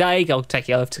tickets on the day, they'll take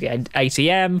you over to the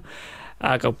ATM.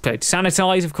 Go to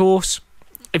sanitise, of course.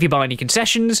 If you're buying your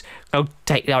concessions, they'll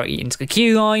take you directly into the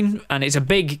queue line, and it's a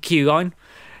big queue line.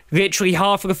 Literally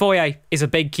half of the foyer is a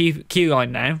big queue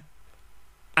line now.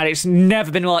 And it's never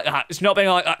been like that. It's not been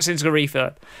like that since the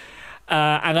refurb.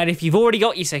 And then if you've already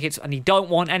got your tickets and you don't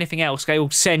want anything else, they will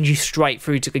send you straight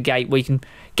through to the gate where you can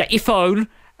get your phone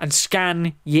and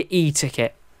scan your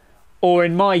e-ticket. Or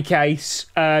in my case,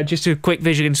 just a quick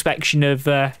visual inspection of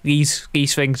these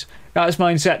things. That's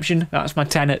my Inception. That's my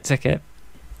Tenet ticket.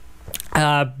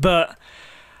 But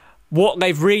what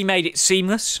they've really made it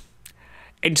seamless.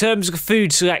 In terms of the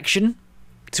food selection,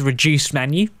 it's a reduced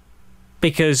menu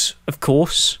because, of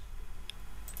course,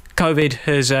 COVID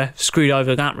has screwed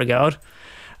over that regard.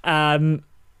 So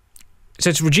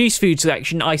it's reduced food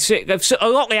selection. A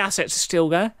lot of the assets are still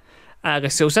there. They're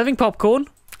still serving popcorn,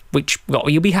 which a lot of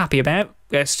you'll be happy about.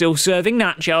 They're still serving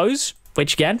nachos,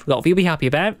 which, again, a lot of you'll be happy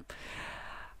about.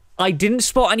 I didn't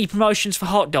spot any promotions for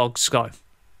hot dogs, though.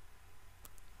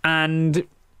 And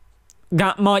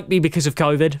that might be because of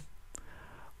COVID.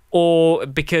 Or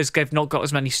because they've not got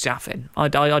as many staff in. I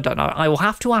don't know. I will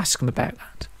have to ask them about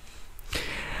that.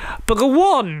 But the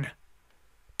one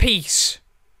piece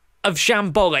of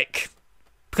shambolic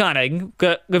planning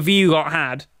that the View got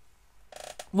had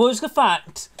was the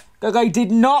fact that they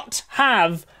did not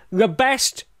have the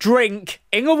best drink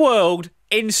in the world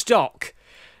in stock.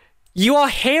 You are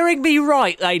hearing me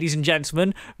right, ladies and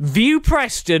gentlemen. View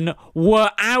Preston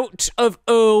were out of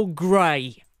Earl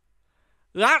Grey.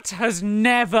 That has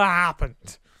never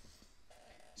happened.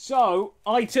 So,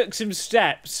 I took some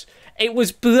steps. It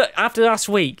was, after last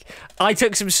week, I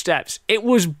took some steps. It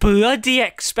was bloody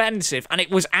expensive, and it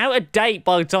was out of date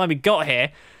by the time we got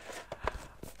here.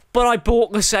 But I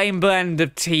bought the same blend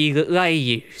of tea that they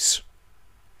use.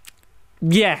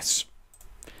 Yes.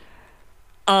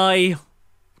 I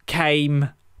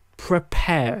came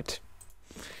prepared.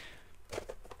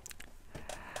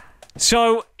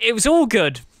 So, it was all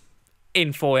good.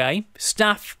 In foyer,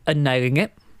 staff are nailing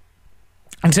it.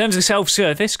 In terms of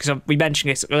self-service, because we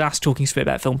mentioned this at the last Talking Spit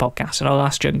About Film podcast in our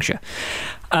last juncture,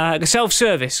 the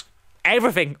self-service,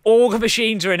 everything, all the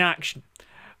machines are in action.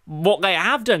 What they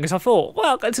have done is I thought,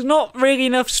 well, there's not really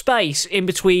enough space in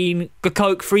between the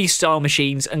Coke Freestyle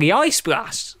machines and the Ice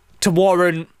Blast to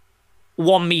warrant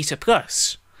 1 metre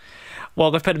plus. Well,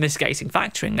 they've put a mitigating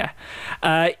factor in there.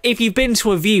 If you've been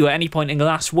to a View at any point in the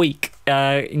last week,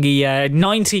 in the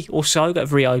 90 or so that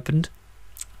have reopened,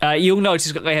 you'll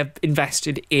notice that they have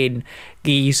invested in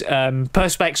these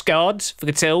Perspex guards for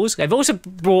the tills. They've also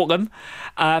brought them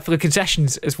for the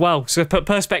concessions as well. So they put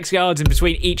Perspex guards in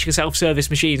between each of the self-service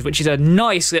machines, which is a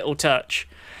nice little touch.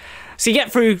 So you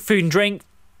get through food and drink,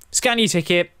 scan your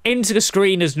ticket, into the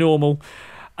screen as normal.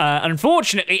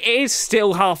 Unfortunately, it is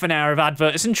still half an hour of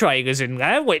adverts and trailers in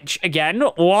there, which, again,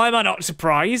 why am I not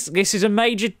surprised? This is a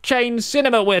major chain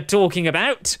cinema we're talking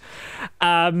about.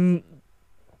 But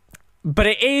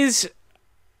it is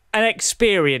an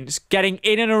experience getting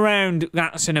in and around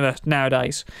that cinema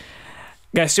nowadays.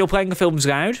 They're still playing the films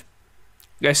loud.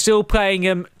 They're still playing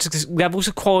them to the levels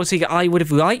of quality that I would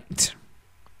have liked.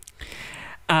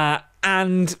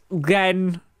 And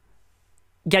then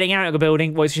getting out of the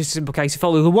building was just a simple case of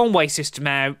follow the one-way system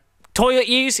out. Toilet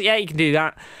use, yeah, you can do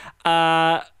that.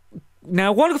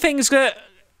 Now, one of the things that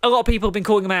a lot of people have been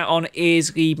calling them out on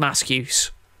is the mask use.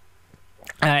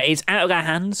 It's out of their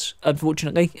hands,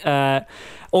 unfortunately.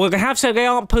 Although they have said they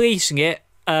aren't policing it,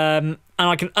 and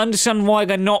I can understand why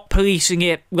they're not policing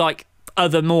it like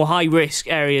other more high-risk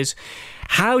areas.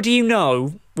 How do you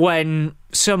know when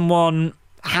someone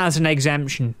has an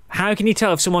exemption. How can you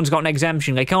tell if someone's got an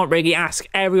exemption? They can't really ask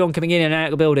everyone coming in and out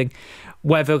of the building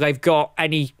whether they've got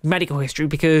any medical history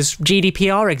because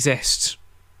GDPR exists.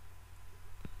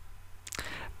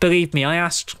 Believe me, I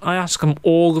asked them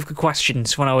all of the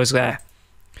questions when I was there.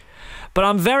 But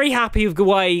I'm very happy with the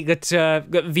way that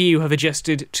View have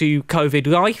adjusted to COVID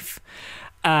life.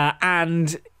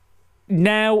 And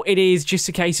now it is just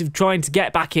a case of trying to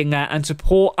get back in there and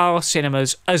support our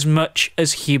cinemas as much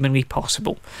as humanly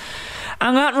possible.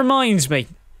 And that reminds me,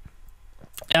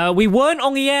 we weren't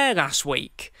on the air last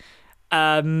week.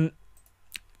 To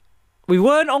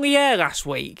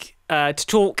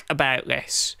talk about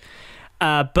this.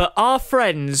 But our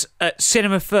friends at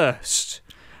Cinema First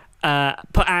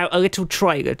put out a little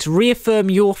trailer to reaffirm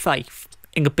your faith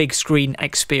in the big screen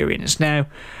experience. Now,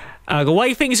 the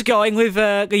way things are going with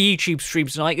the YouTube stream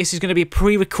tonight, this is going to be a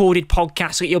pre-recorded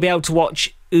podcast that you'll be able to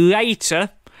watch later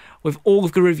with all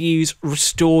of the reviews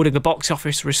restored and the box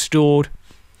office restored.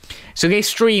 So this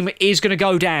stream is going to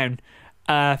go down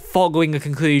following the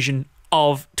conclusion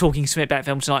of Talking Smit about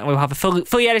film tonight, and we'll have a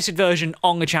fully edited version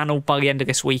on the channel by the end of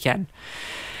this weekend.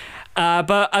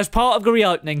 But as part of the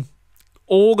reopening,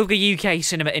 all of the UK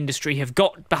cinema industry have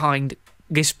got behind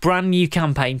this brand new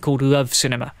campaign called Love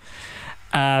Cinema.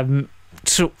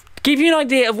 To give you an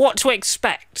idea of what to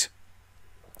expect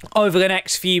over the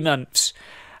next few months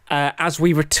as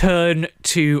we return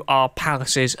to our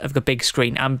palaces of the big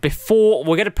screen. And before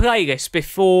we're going to play this,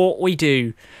 before we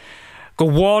do, the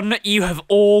one you have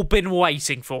all been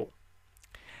waiting for.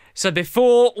 So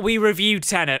before we review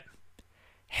Tenet,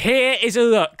 here is a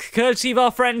look, courtesy of our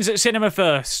friends at Cinema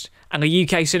First and the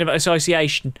UK Cinema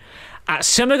Association, at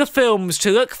some of the films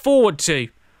to look forward to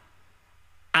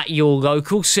at your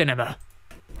local cinema.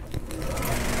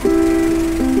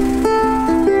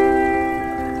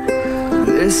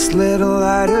 This little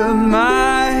light of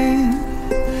mine,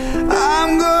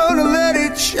 I'm gonna let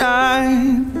it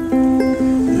shine.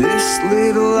 This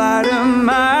little light of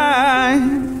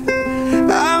mine,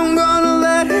 I'm gonna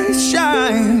let it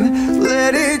shine.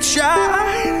 Let it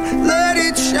shine, let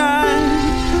it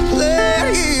shine, let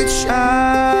it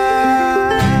shine.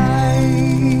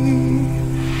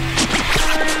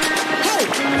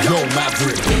 Yo,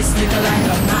 Maverick. This little light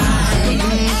of mine,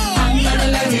 I'm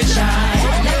gonna let it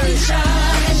shine. Let it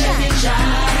shine, let it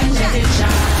shine, let it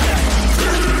shine.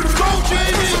 Go,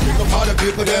 Jamie! All the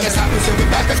people there, it's happy to be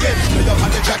back again. We don't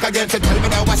have the track again to tell me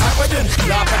now what's happening.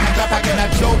 Laugh and clap again,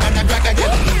 and Joe and the crack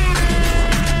again.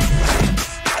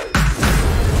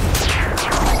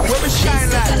 Where we shine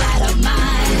like? Light of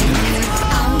mine.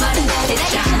 I'm gonna let it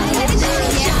shine, let it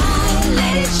shine,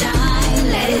 let it shine,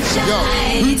 let it shine. Yo,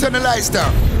 who turn the lights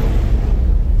down?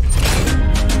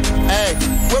 Hey,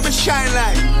 where we shine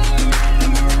like?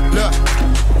 Look,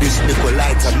 this little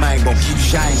light of mine gon' keep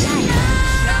shining.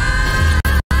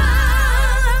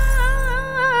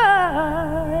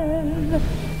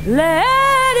 Let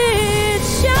it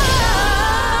shine.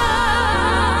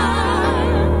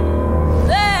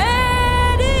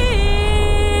 Let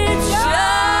it shine.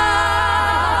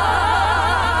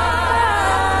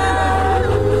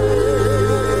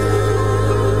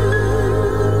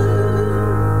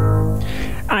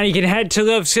 And you can head to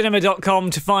lovecinema.com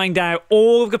to find out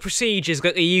all of the procedures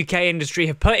that the UK industry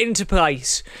have put into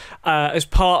place as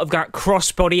part of that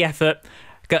cross-body effort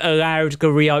that allowed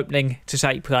the reopening to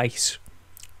take place.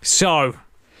 So,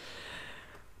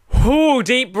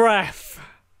 deep breath.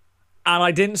 And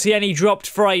I didn't see any dropped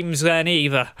frames then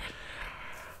either.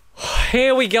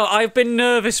 Here we go. I've been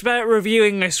nervous about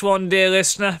reviewing this one, dear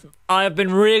listener. I have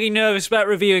been really nervous about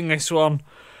reviewing this one.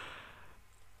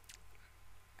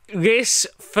 This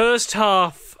first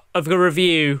half of the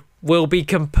review will be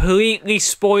completely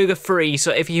spoiler-free,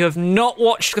 so if you have not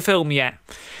watched the film yet,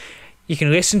 you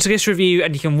can listen to this review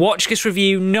and you can watch this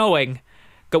review knowing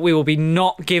that we will be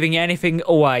not giving anything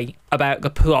away about the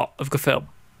plot of the film.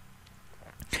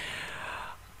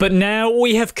 But now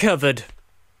we have covered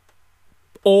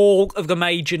all of the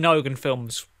major Nolan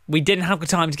films. We didn't have the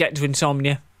time to get to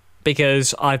Insomnia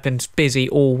because I've been busy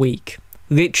all week.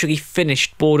 Literally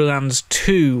finished Borderlands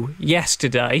 2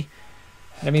 yesterday.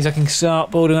 That means I can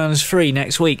start Borderlands 3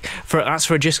 next week. That's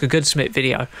for a Just a Goodsmith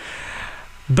video.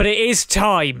 But it is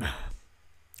time.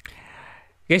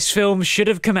 This film should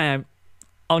have come out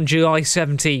on July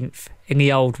 17th in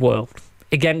the old world.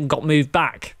 Again, got moved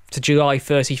back to July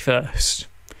 31st.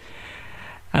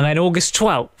 And then August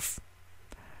 12th.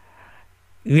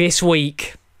 This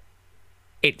week,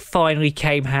 it finally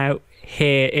came out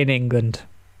here in England.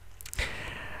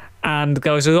 And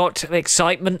there was a lot of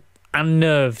excitement and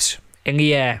nerves in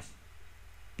the air.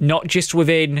 Not just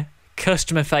within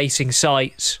customer-facing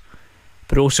sites,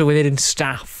 but also within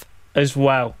staff as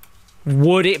well.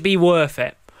 Would it be worth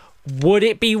it? Would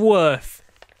it be worth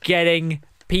getting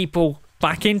people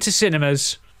back into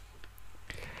cinemas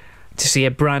to see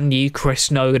a brand new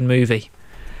Chris Nolan movie?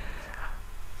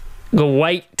 The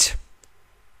wait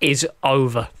is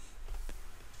over.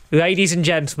 Ladies and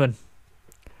gentlemen,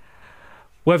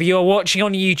 whether you're watching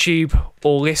on YouTube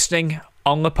or listening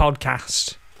on the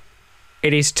podcast,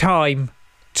 it is time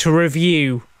to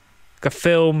review the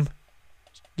film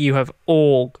you have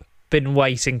all been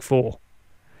waiting for.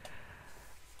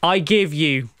 I give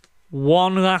you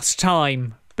one last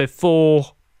time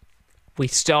before we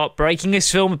start breaking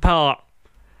this film apart.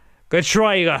 The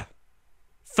trailer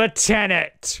for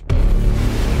Tenet.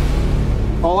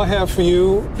 All I have for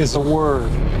you is a word.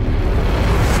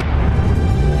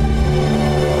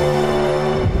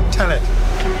 Tenet.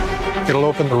 It'll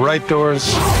open the right doors,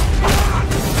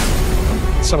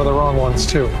 some of the wrong ones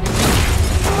too.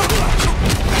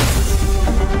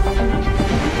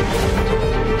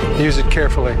 Use it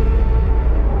carefully.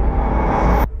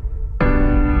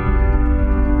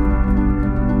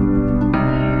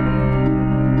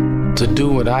 To do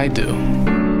what I do,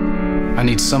 I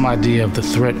need some idea of the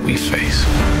threat we face.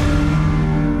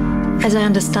 As I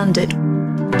understand it,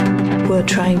 we're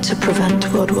trying to prevent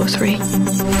World War III.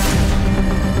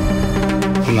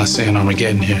 I'm not saying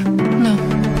Armageddon here. No.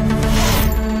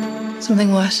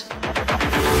 Something worse.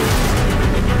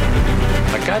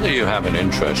 I gather you have an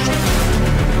interest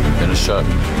in a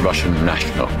certain Russian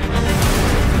national.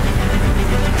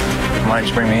 Why don't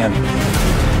you bring me in?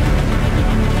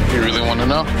 You really want to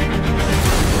know?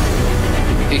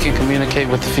 He can communicate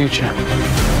with the future.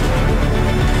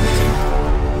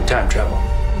 Time travel.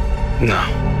 No.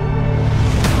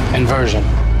 Inversion.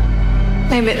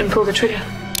 Aim it and pull the trigger.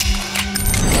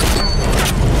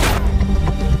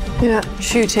 You're not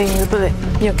shooting the bullet,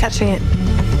 you're catching it.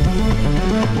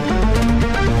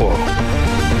 Whoa.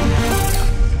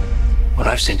 Well,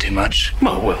 I've seen too much.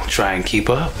 Well, we'll try and keep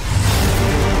up.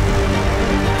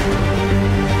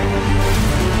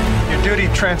 Your duty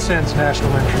transcends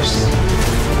national interests.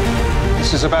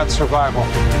 This is about survival.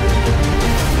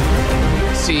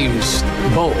 Seems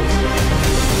bold.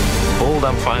 Bold,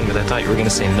 I'm fine with. I thought you were going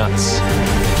to say nuts.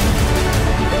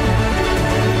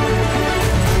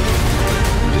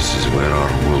 This is where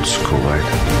our worlds collide.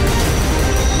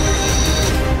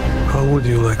 How would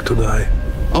you like to die?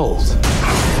 Old.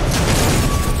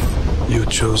 You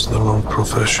chose the wrong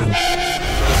profession.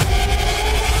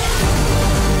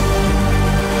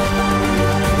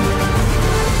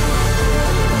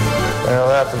 Well,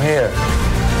 what happened here?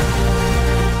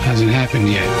 Hasn't happened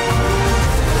yet.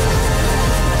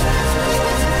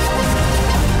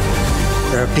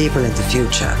 There are people in the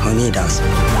future who need us.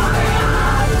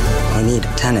 Who need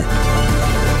Tenet.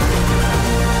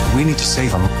 We need to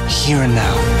save them here and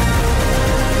now.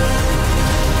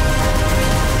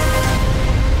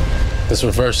 It's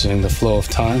reversing the flow of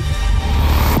time.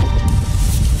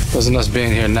 Doesn't us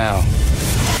being here now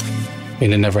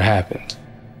mean it never happened?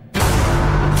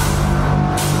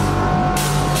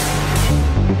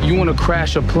 You want to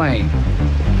crash a plane?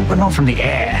 But not from the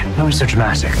air. No one's so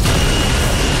dramatic.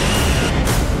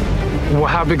 Well,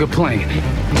 how big a plane?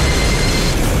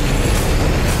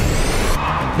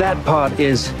 That part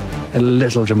is a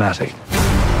little dramatic.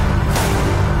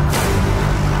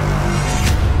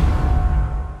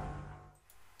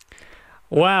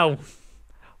 Wow.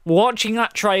 Watching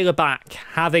that trailer back,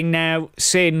 having now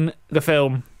seen the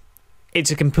film,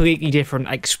 it's a completely different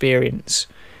experience.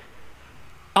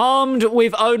 Armed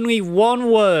with only one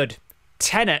word,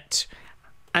 Tenet,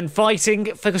 and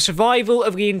fighting for the survival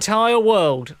of the entire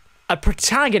world, a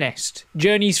protagonist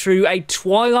journeys through a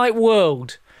twilight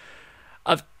world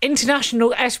of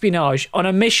international espionage on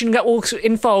a mission that will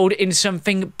unfold in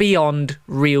something beyond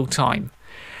real time.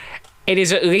 It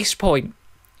is at this point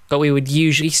that we would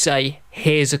usually say,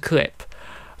 here's a clip.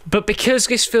 But because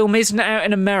this film isn't out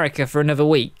in America for another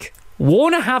week,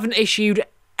 Warner haven't issued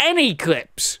any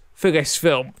clips for this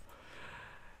film.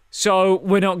 So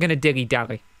we're not going to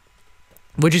dilly-dally.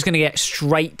 We're just going to get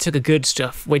straight to the good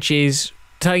stuff, which is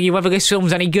telling you whether this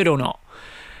film's any good or not.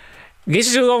 This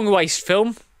is a long-waste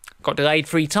film. Got delayed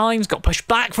 3 times, got pushed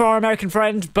back for our American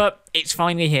friends, but it's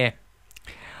finally here.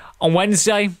 On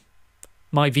Wednesday,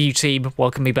 my View team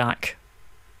welcomed me back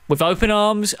with open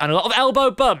arms and a lot of elbow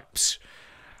bumps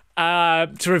to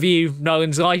review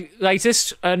Nolan's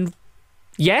latest. And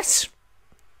yes,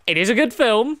 it is a good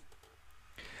film,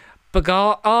 but there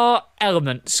are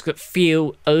elements that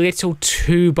feel a little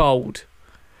too bold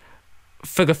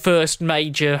for the first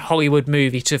major Hollywood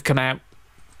movie to have come out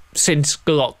since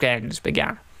the lockdowns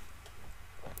began.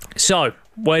 So,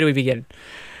 where do we begin?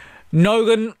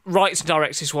 Nolan writes and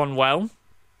directs this one well.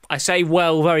 I say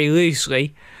well very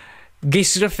loosely.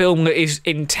 This is a film that is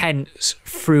intense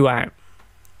throughout.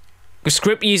 The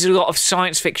script uses a lot of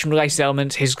science fiction related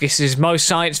elements. This is his most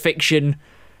science fiction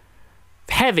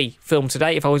heavy film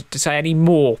today. If I was to say any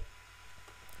more,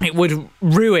 it would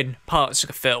ruin parts of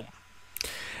the film.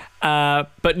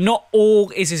 But not all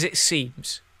is as it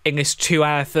seems in this 2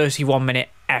 hour 31 minute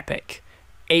epic.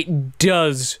 It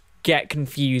does get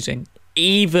confusing,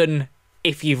 even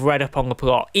if you've read up on the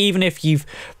plot, even if you've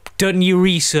done your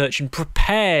research and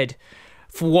prepared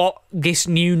for what this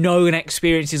new Nolan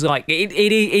experience is like.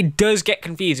 It does get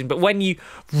confusing, but when you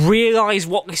realise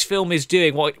what this film is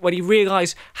doing, when you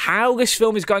realise how this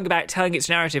film is going about telling its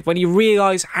narrative, when you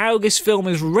realise how this film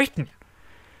is written,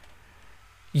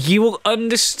 you will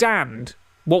understand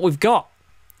what we've got.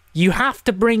 You have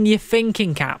to bring your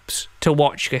thinking caps to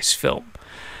watch this film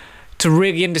to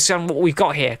really understand what we've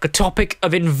got here. The topic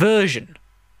of inversion,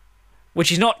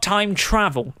 which is not time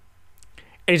travel.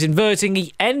 It is inverting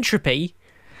the entropy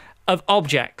of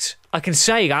objects. I can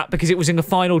say that because it was in the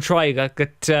final trailer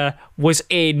that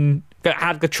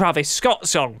had the Travis Scott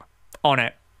song on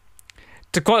it.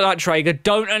 To quote that trailer,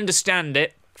 don't understand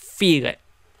it, feel it.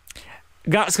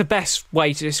 That's the best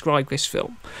way to describe this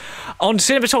film. On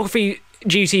cinematography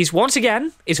duties, once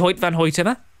again, is Hoyt van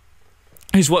Hoytema,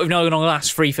 who's worked with Nolan on the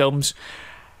last 3 films.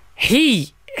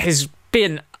 He has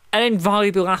been an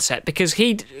invaluable asset because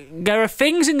there are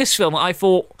things in this film that I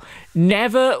thought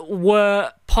never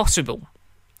were possible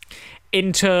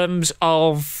in terms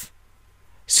of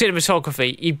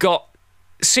cinematography. You've got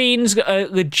scenes that are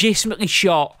legitimately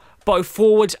shot both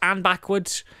forwards and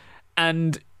backwards,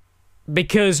 and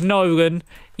because Nolan,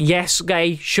 yes,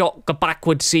 they shot the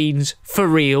backward scenes for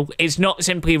real. It's not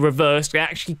simply reversed. They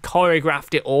actually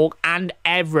choreographed it all and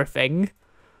everything.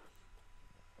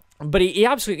 But he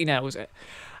absolutely nails it.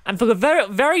 And for the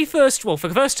very first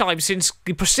time since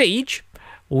The Prestige,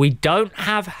 we don't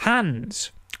have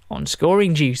Hans on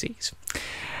scoring duties.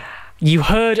 You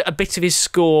heard a bit of his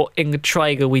score in the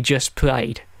trailer we just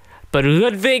played. But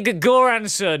Ludwig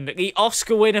Göransson, the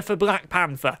Oscar winner for Black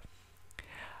Panther,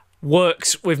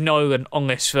 works with Nolan on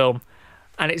this film,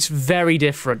 and it's very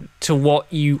different to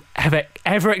what you have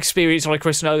ever experienced on a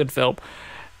Chris Nolan film.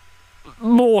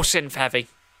 More synth heavy,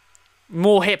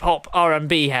 more hip hop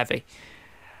R&B heavy,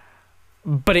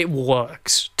 but it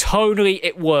works. Tonally,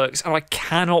 it works, and I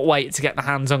cannot wait to get my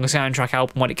hands on the soundtrack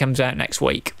album when it comes out next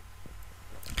week.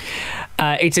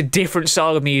 It's a different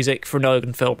style of music for a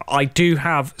Nolan film. I do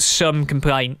have some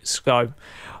complaints, though.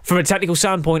 From a technical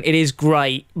standpoint, it is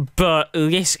great, but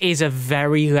this is a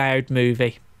very loud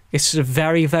movie. This is a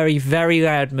very, very, very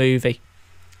loud movie.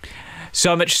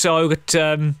 So much so that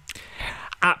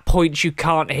at points you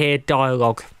can't hear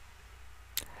dialogue.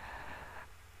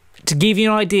 To give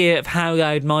you an idea of how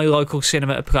loud my local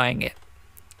cinema are playing it.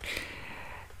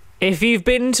 If you've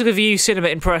been to the View Cinema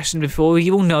in Preston before,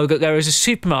 you will know that there is a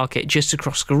supermarket just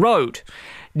across the road,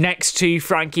 next to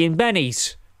Frankie and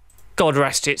Benny's. God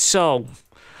rest its soul.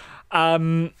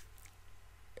 They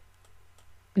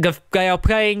are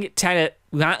playing Tenet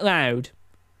that loud.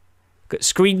 Got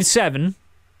screen 7,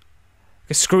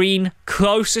 the screen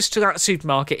closest to that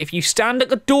supermarket. If you stand at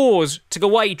the doors to the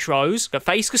Waitrose that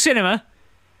face the cinema,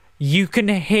 you can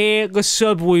hear the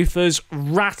subwoofers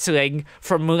rattling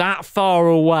from that far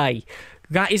away.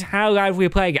 That is how loud we're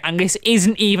playing it. And this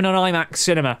isn't even an IMAX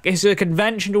cinema. This is a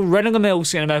conventional run-of-the-mill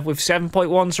cinema with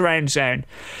 7.1 surround sound.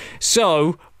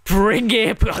 So, bring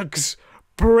earplugs.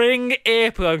 Bring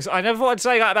earplugs. I never thought I'd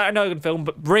say that about a Nolan film,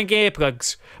 but bring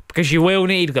earplugs, because you will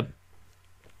need them.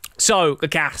 So, the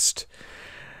cast.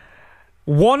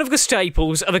 One of the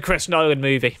staples of a Chris Nolan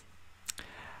movie.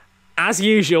 As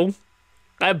usual,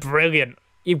 they're brilliant.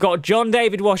 You've got John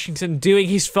David Washington doing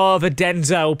his father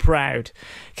Denzel proud,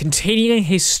 continuing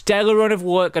his stellar run of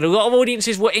work that a lot of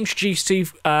audiences were introduced to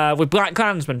with Black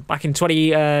Klansman back in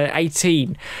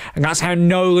 2018, and that's how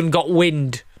Nolan got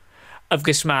wind of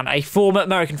this man. A former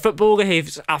American footballer,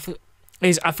 his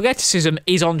athleticism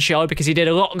is on show because he did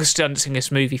a lot of the stunts in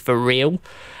this movie for real.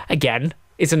 Again,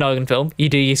 it's a Nolan film. You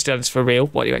do your stunts for real.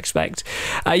 What do you expect?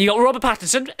 You got Robert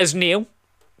Pattinson as Neil.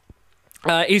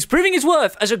 He's proving his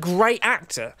worth as a great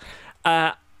actor.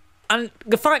 And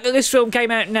the fact that this film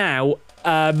came out now,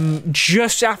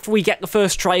 just after we get the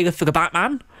first trailer for the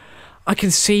Batman, I can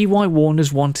see why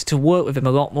Warner's wanted to work with him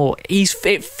a lot more.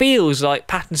 It feels like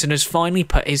Pattinson has finally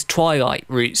put his Twilight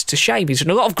roots to shame. He's done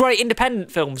a lot of great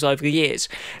independent films over the years.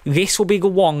 This will be the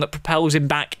one that propels him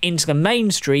back into the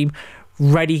mainstream,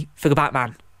 ready for the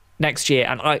Batman next year.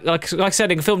 And like I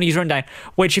said in the Film News Rundown,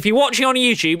 which if you're watching on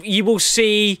YouTube, you will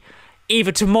see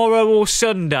either tomorrow or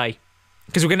Sunday,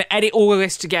 because we're going to edit all of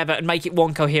this together and make it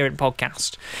one coherent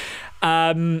podcast.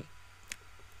 I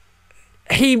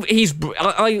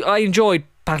enjoyed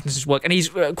Pattinson's work, and he's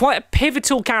quite a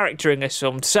pivotal character in this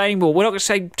film. We're not going to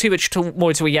say too much more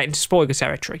until we get into spoiler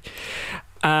territory.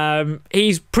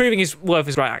 He's proving his worth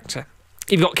as a great actor.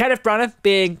 You've got Kenneth Branagh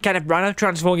being Kenneth Branagh,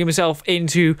 transforming himself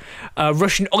into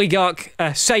Russian oligarch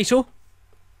Sator,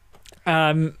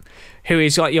 who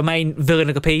is like your main villain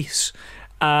of the piece.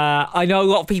 I know a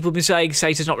lot of people have been saying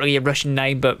Sator's not really a Russian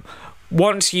name, but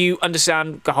once you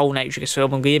understand the whole nature of this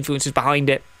film and the influences behind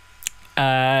it,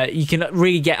 you can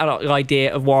really get an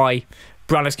idea of why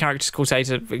Branagh's character is called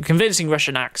Sator. Convincing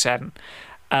Russian accent.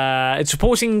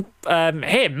 Supporting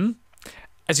him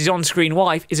as his on-screen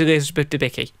wife is Elizabeth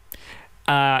Debicki.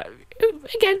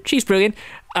 Again, she's brilliant.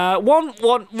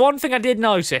 One thing I did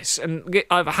notice, and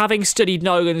having studied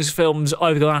Nolan's films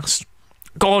over the last,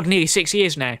 nearly 6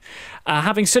 years now,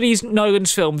 having studied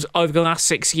Nolan's films over the last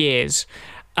 6 years,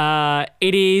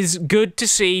 it is good to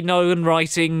see Nolan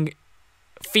writing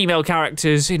female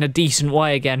characters in a decent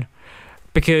way again,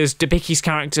 because Debicki's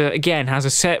character, again,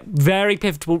 has a very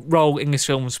pivotal role in this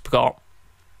film's plot.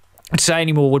 To say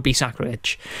any more would be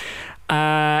sacrilege.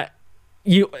 Rounding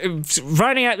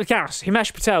out the cast,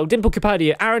 Himesh Patel, Dimple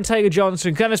Kapadia, Aaron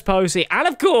Taylor-Johnson, Clemens Posey, and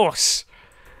of course,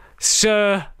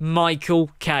 Sir Michael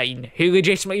Caine, who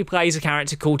legitimately plays a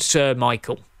character called Sir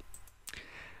Michael. I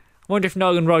wonder if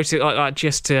Nolan wrote it like that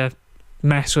just to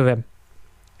mess with him.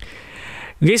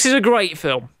 This is a great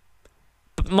film,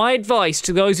 but my advice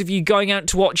to those of you going out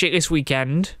to watch it this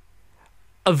weekend,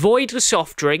 avoid the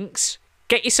soft drinks,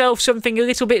 get yourself something a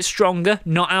little bit stronger,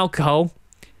 not alcohol,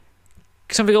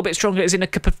 something a little bit stronger as in a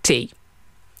cup of tea,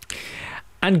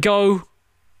 and go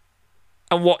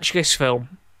and watch this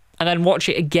film, and then watch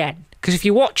it again, because if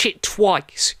you watch it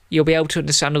twice, you'll be able to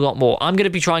understand a lot more. I'm going to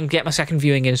be trying to get my second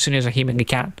viewing in as soon as I humanly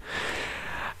can,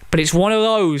 but it's one of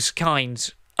those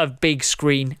kinds of big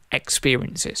screen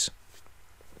experiences.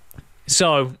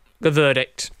 So, the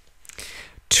verdict.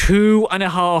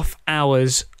 2.5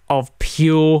 hours of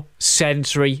pure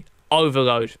sensory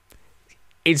overload.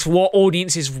 It's what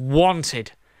audiences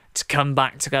wanted to come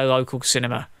back to their local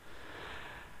cinema.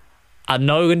 And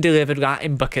Nolan delivered that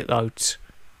in bucket loads.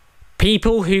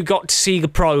 People who got to see the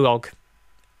prologue,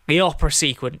 the opera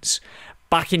sequence,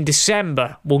 back in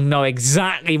December will know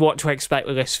exactly what to expect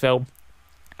with this film.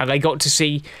 And they got to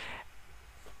see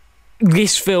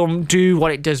this film do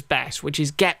what it does best, which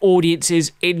is get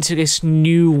audiences into this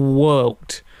new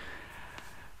world.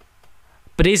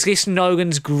 But is this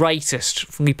Nolan's greatest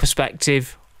from the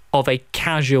perspective of a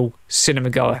casual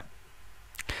cinema goer?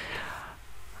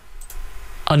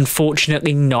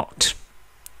 Unfortunately not.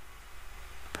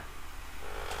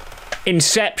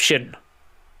 Inception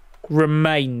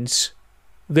remains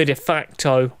the de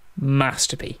facto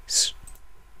masterpiece.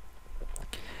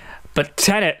 But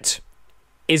Tenet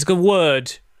is the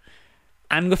word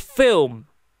and the film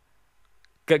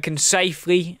that can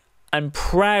safely and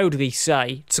proudly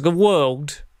say to the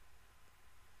world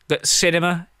that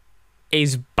cinema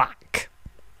is back.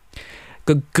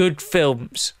 The good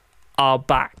films are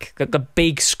back. That the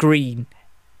big screen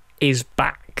is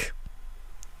back.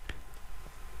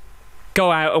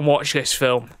 Go out and watch this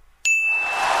film.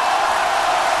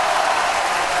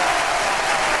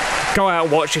 Go out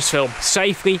and watch this film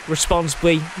safely,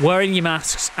 responsibly, wearing your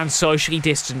masks and socially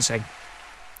distancing.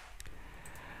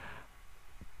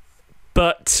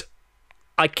 But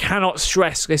I cannot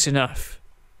stress this enough.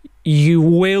 You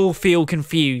will feel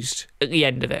confused at the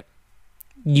end of it.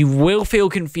 You will feel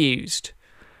confused.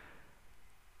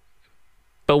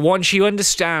 But once you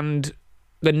understand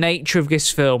the nature of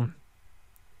this film,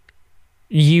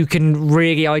 you can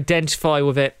really identify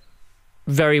with it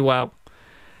very well.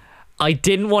 I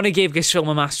didn't want to give this film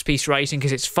a masterpiece rating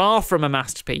because it's far from a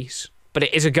masterpiece, but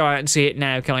it is a go out and see it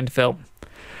now kind of film.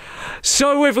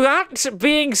 So with that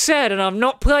being said, and I've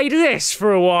not played this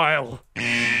for a while,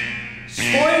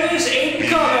 spoilers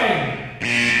incoming!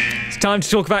 It's time to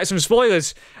talk about some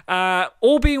spoilers.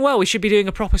 All being well, we should be doing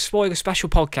a proper spoiler special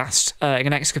podcast in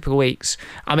the next couple of weeks.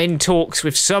 I'm in talks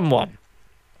with someone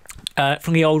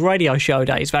from the old radio show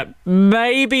days about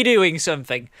maybe doing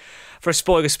something for a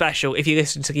spoiler special. If you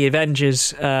listen to the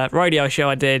Avengers radio show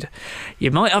I did,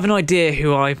 you might have an idea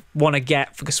who I want to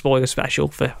get for the spoiler special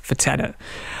for Tenet.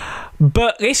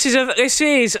 But this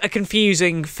is a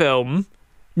confusing film,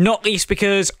 not least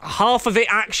because half of it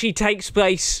actually takes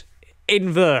place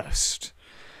inversed.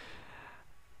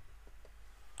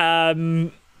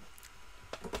 Half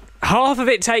of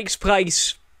it takes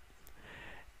place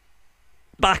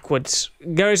backwards.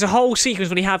 There is a whole sequence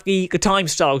when you have the time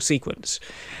style sequence.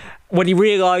 when you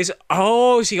realise,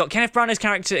 oh, so you got Kenneth Branagh's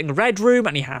character in the red room,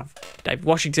 and you have David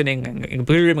Washington in the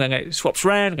blue room, and it swaps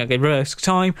around, and they reverse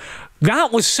time.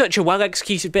 That was such a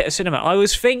well-executed bit of cinema. I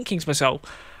was thinking to myself,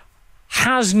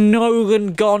 has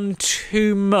Nolan gone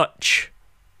too much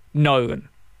Nolan?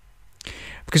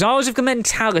 Because I was of the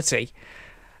mentality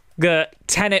that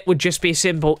Tenet would just be a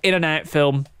simple in-and-out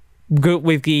film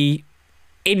with the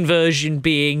inversion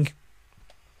being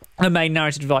the main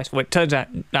narrative device. Well, it turns out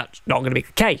that's not going to be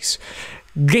the case.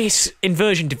 This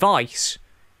inversion device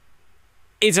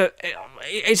is a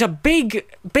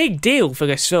big deal for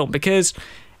this film because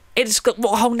it's got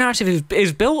what the whole narrative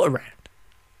is built around.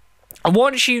 And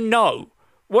once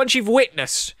you've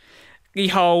witnessed the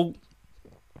whole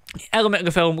element of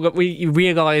the film, you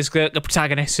realise that the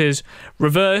protagonist has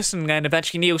reversed, and then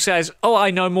eventually Neil says, oh, I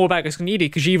know more about this than you do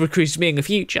because you recruited me in the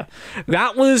future.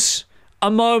 That was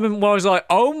a moment where I was like,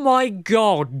 oh my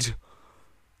god.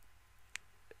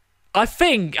 I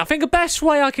think the best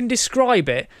way I can describe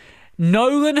it,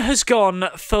 Nolan has gone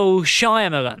full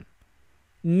Shyamalan.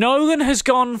 Nolan has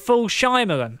gone full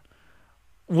Shyamalan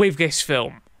with this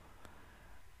film.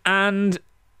 And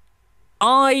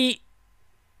I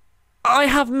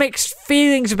have mixed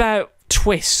feelings about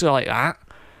twists like that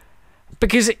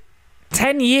because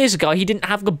 10 years ago he didn't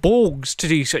have the balls to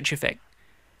do such a thing.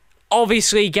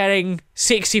 Obviously, getting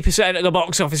 60% of the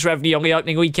box office revenue on the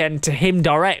opening weekend to him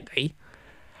directly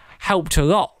helped a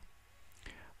lot.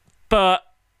 But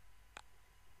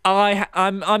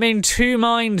I'm in two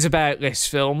minds about this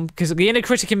film because the inner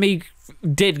critic in me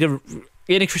said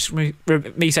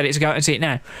it's go out and see it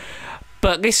now.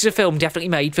 But this is a film definitely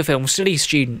made for film studies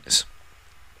students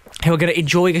who are going to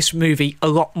enjoy this movie a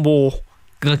lot more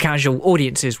than the casual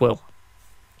audiences will.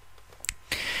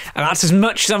 And that's as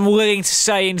much as I'm willing to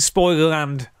say in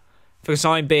Spoilerland for the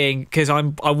time being, because I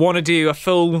want to do a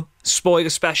full spoiler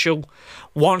special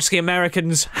once the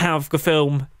Americans have the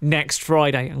film next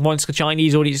Friday, and once the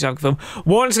Chinese audience have the film.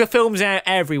 Once the film's out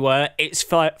everywhere, it's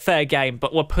fair game,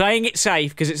 but we're playing it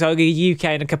safe because it's only the UK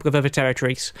and a couple of other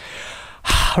territories.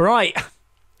 Right.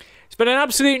 It's been an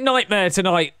absolute nightmare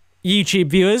tonight, YouTube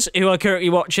viewers who are currently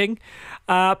watching.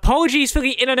 Apologies for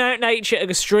the in-and-out nature of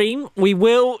the stream. We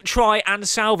will try and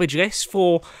salvage this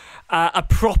for a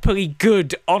properly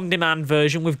good on-demand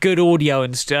version with good audio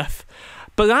and stuff.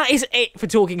 But that is it for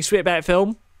Talking Sweet About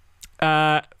Film.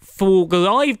 For the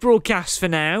live broadcast for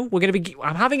now,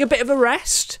 I'm having a bit of a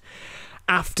rest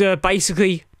after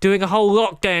basically doing a whole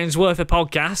lockdown's worth of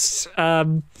podcasts.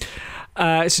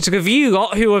 So to the view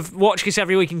lot who have watched this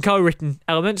every week in co-written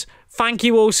elements, thank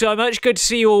you all so much. Good to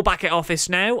see you all back at office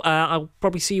now. I'll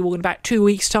probably see you all in about 2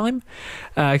 weeks' time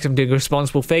because I'm doing a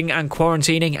responsible thing and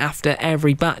quarantining after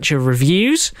every batch of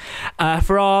reviews.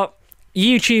 For our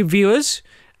YouTube viewers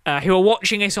who are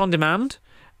watching this on demand,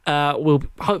 we'll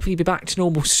hopefully be back to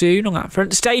normal soon on that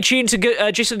front. Stay tuned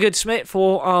to Just a Good Smit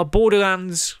for our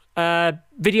Borderlands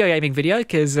video gaming video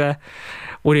because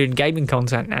we're doing gaming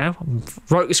content now.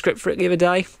 I wrote the script for it the other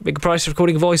day. Big price of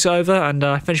recording a voiceover, and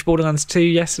I finished Borderlands 2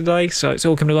 yesterday, so it's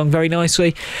all coming along very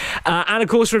nicely. And of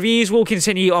course, reviews will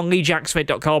continue on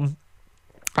TheJackSmit.com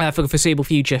for the foreseeable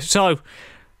future. So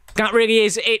that really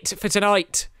is it for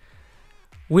tonight.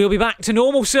 We'll be back to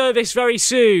normal service very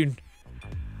soon.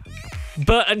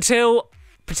 But until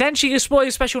potentially a spoiler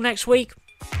special next week,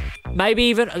 maybe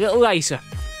even a little later,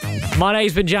 my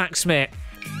name's been Jack Smit.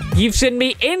 You've seen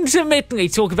me intermittently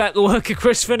talk about the work of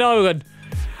Christopher Nolan.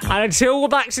 And until we're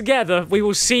back together, we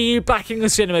will see you back in the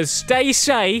cinemas. Stay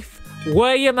safe,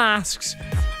 wear your masks,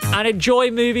 and enjoy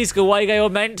movies the way they were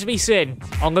meant to be seen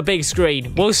on the big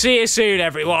screen. We'll see you soon,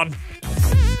 everyone.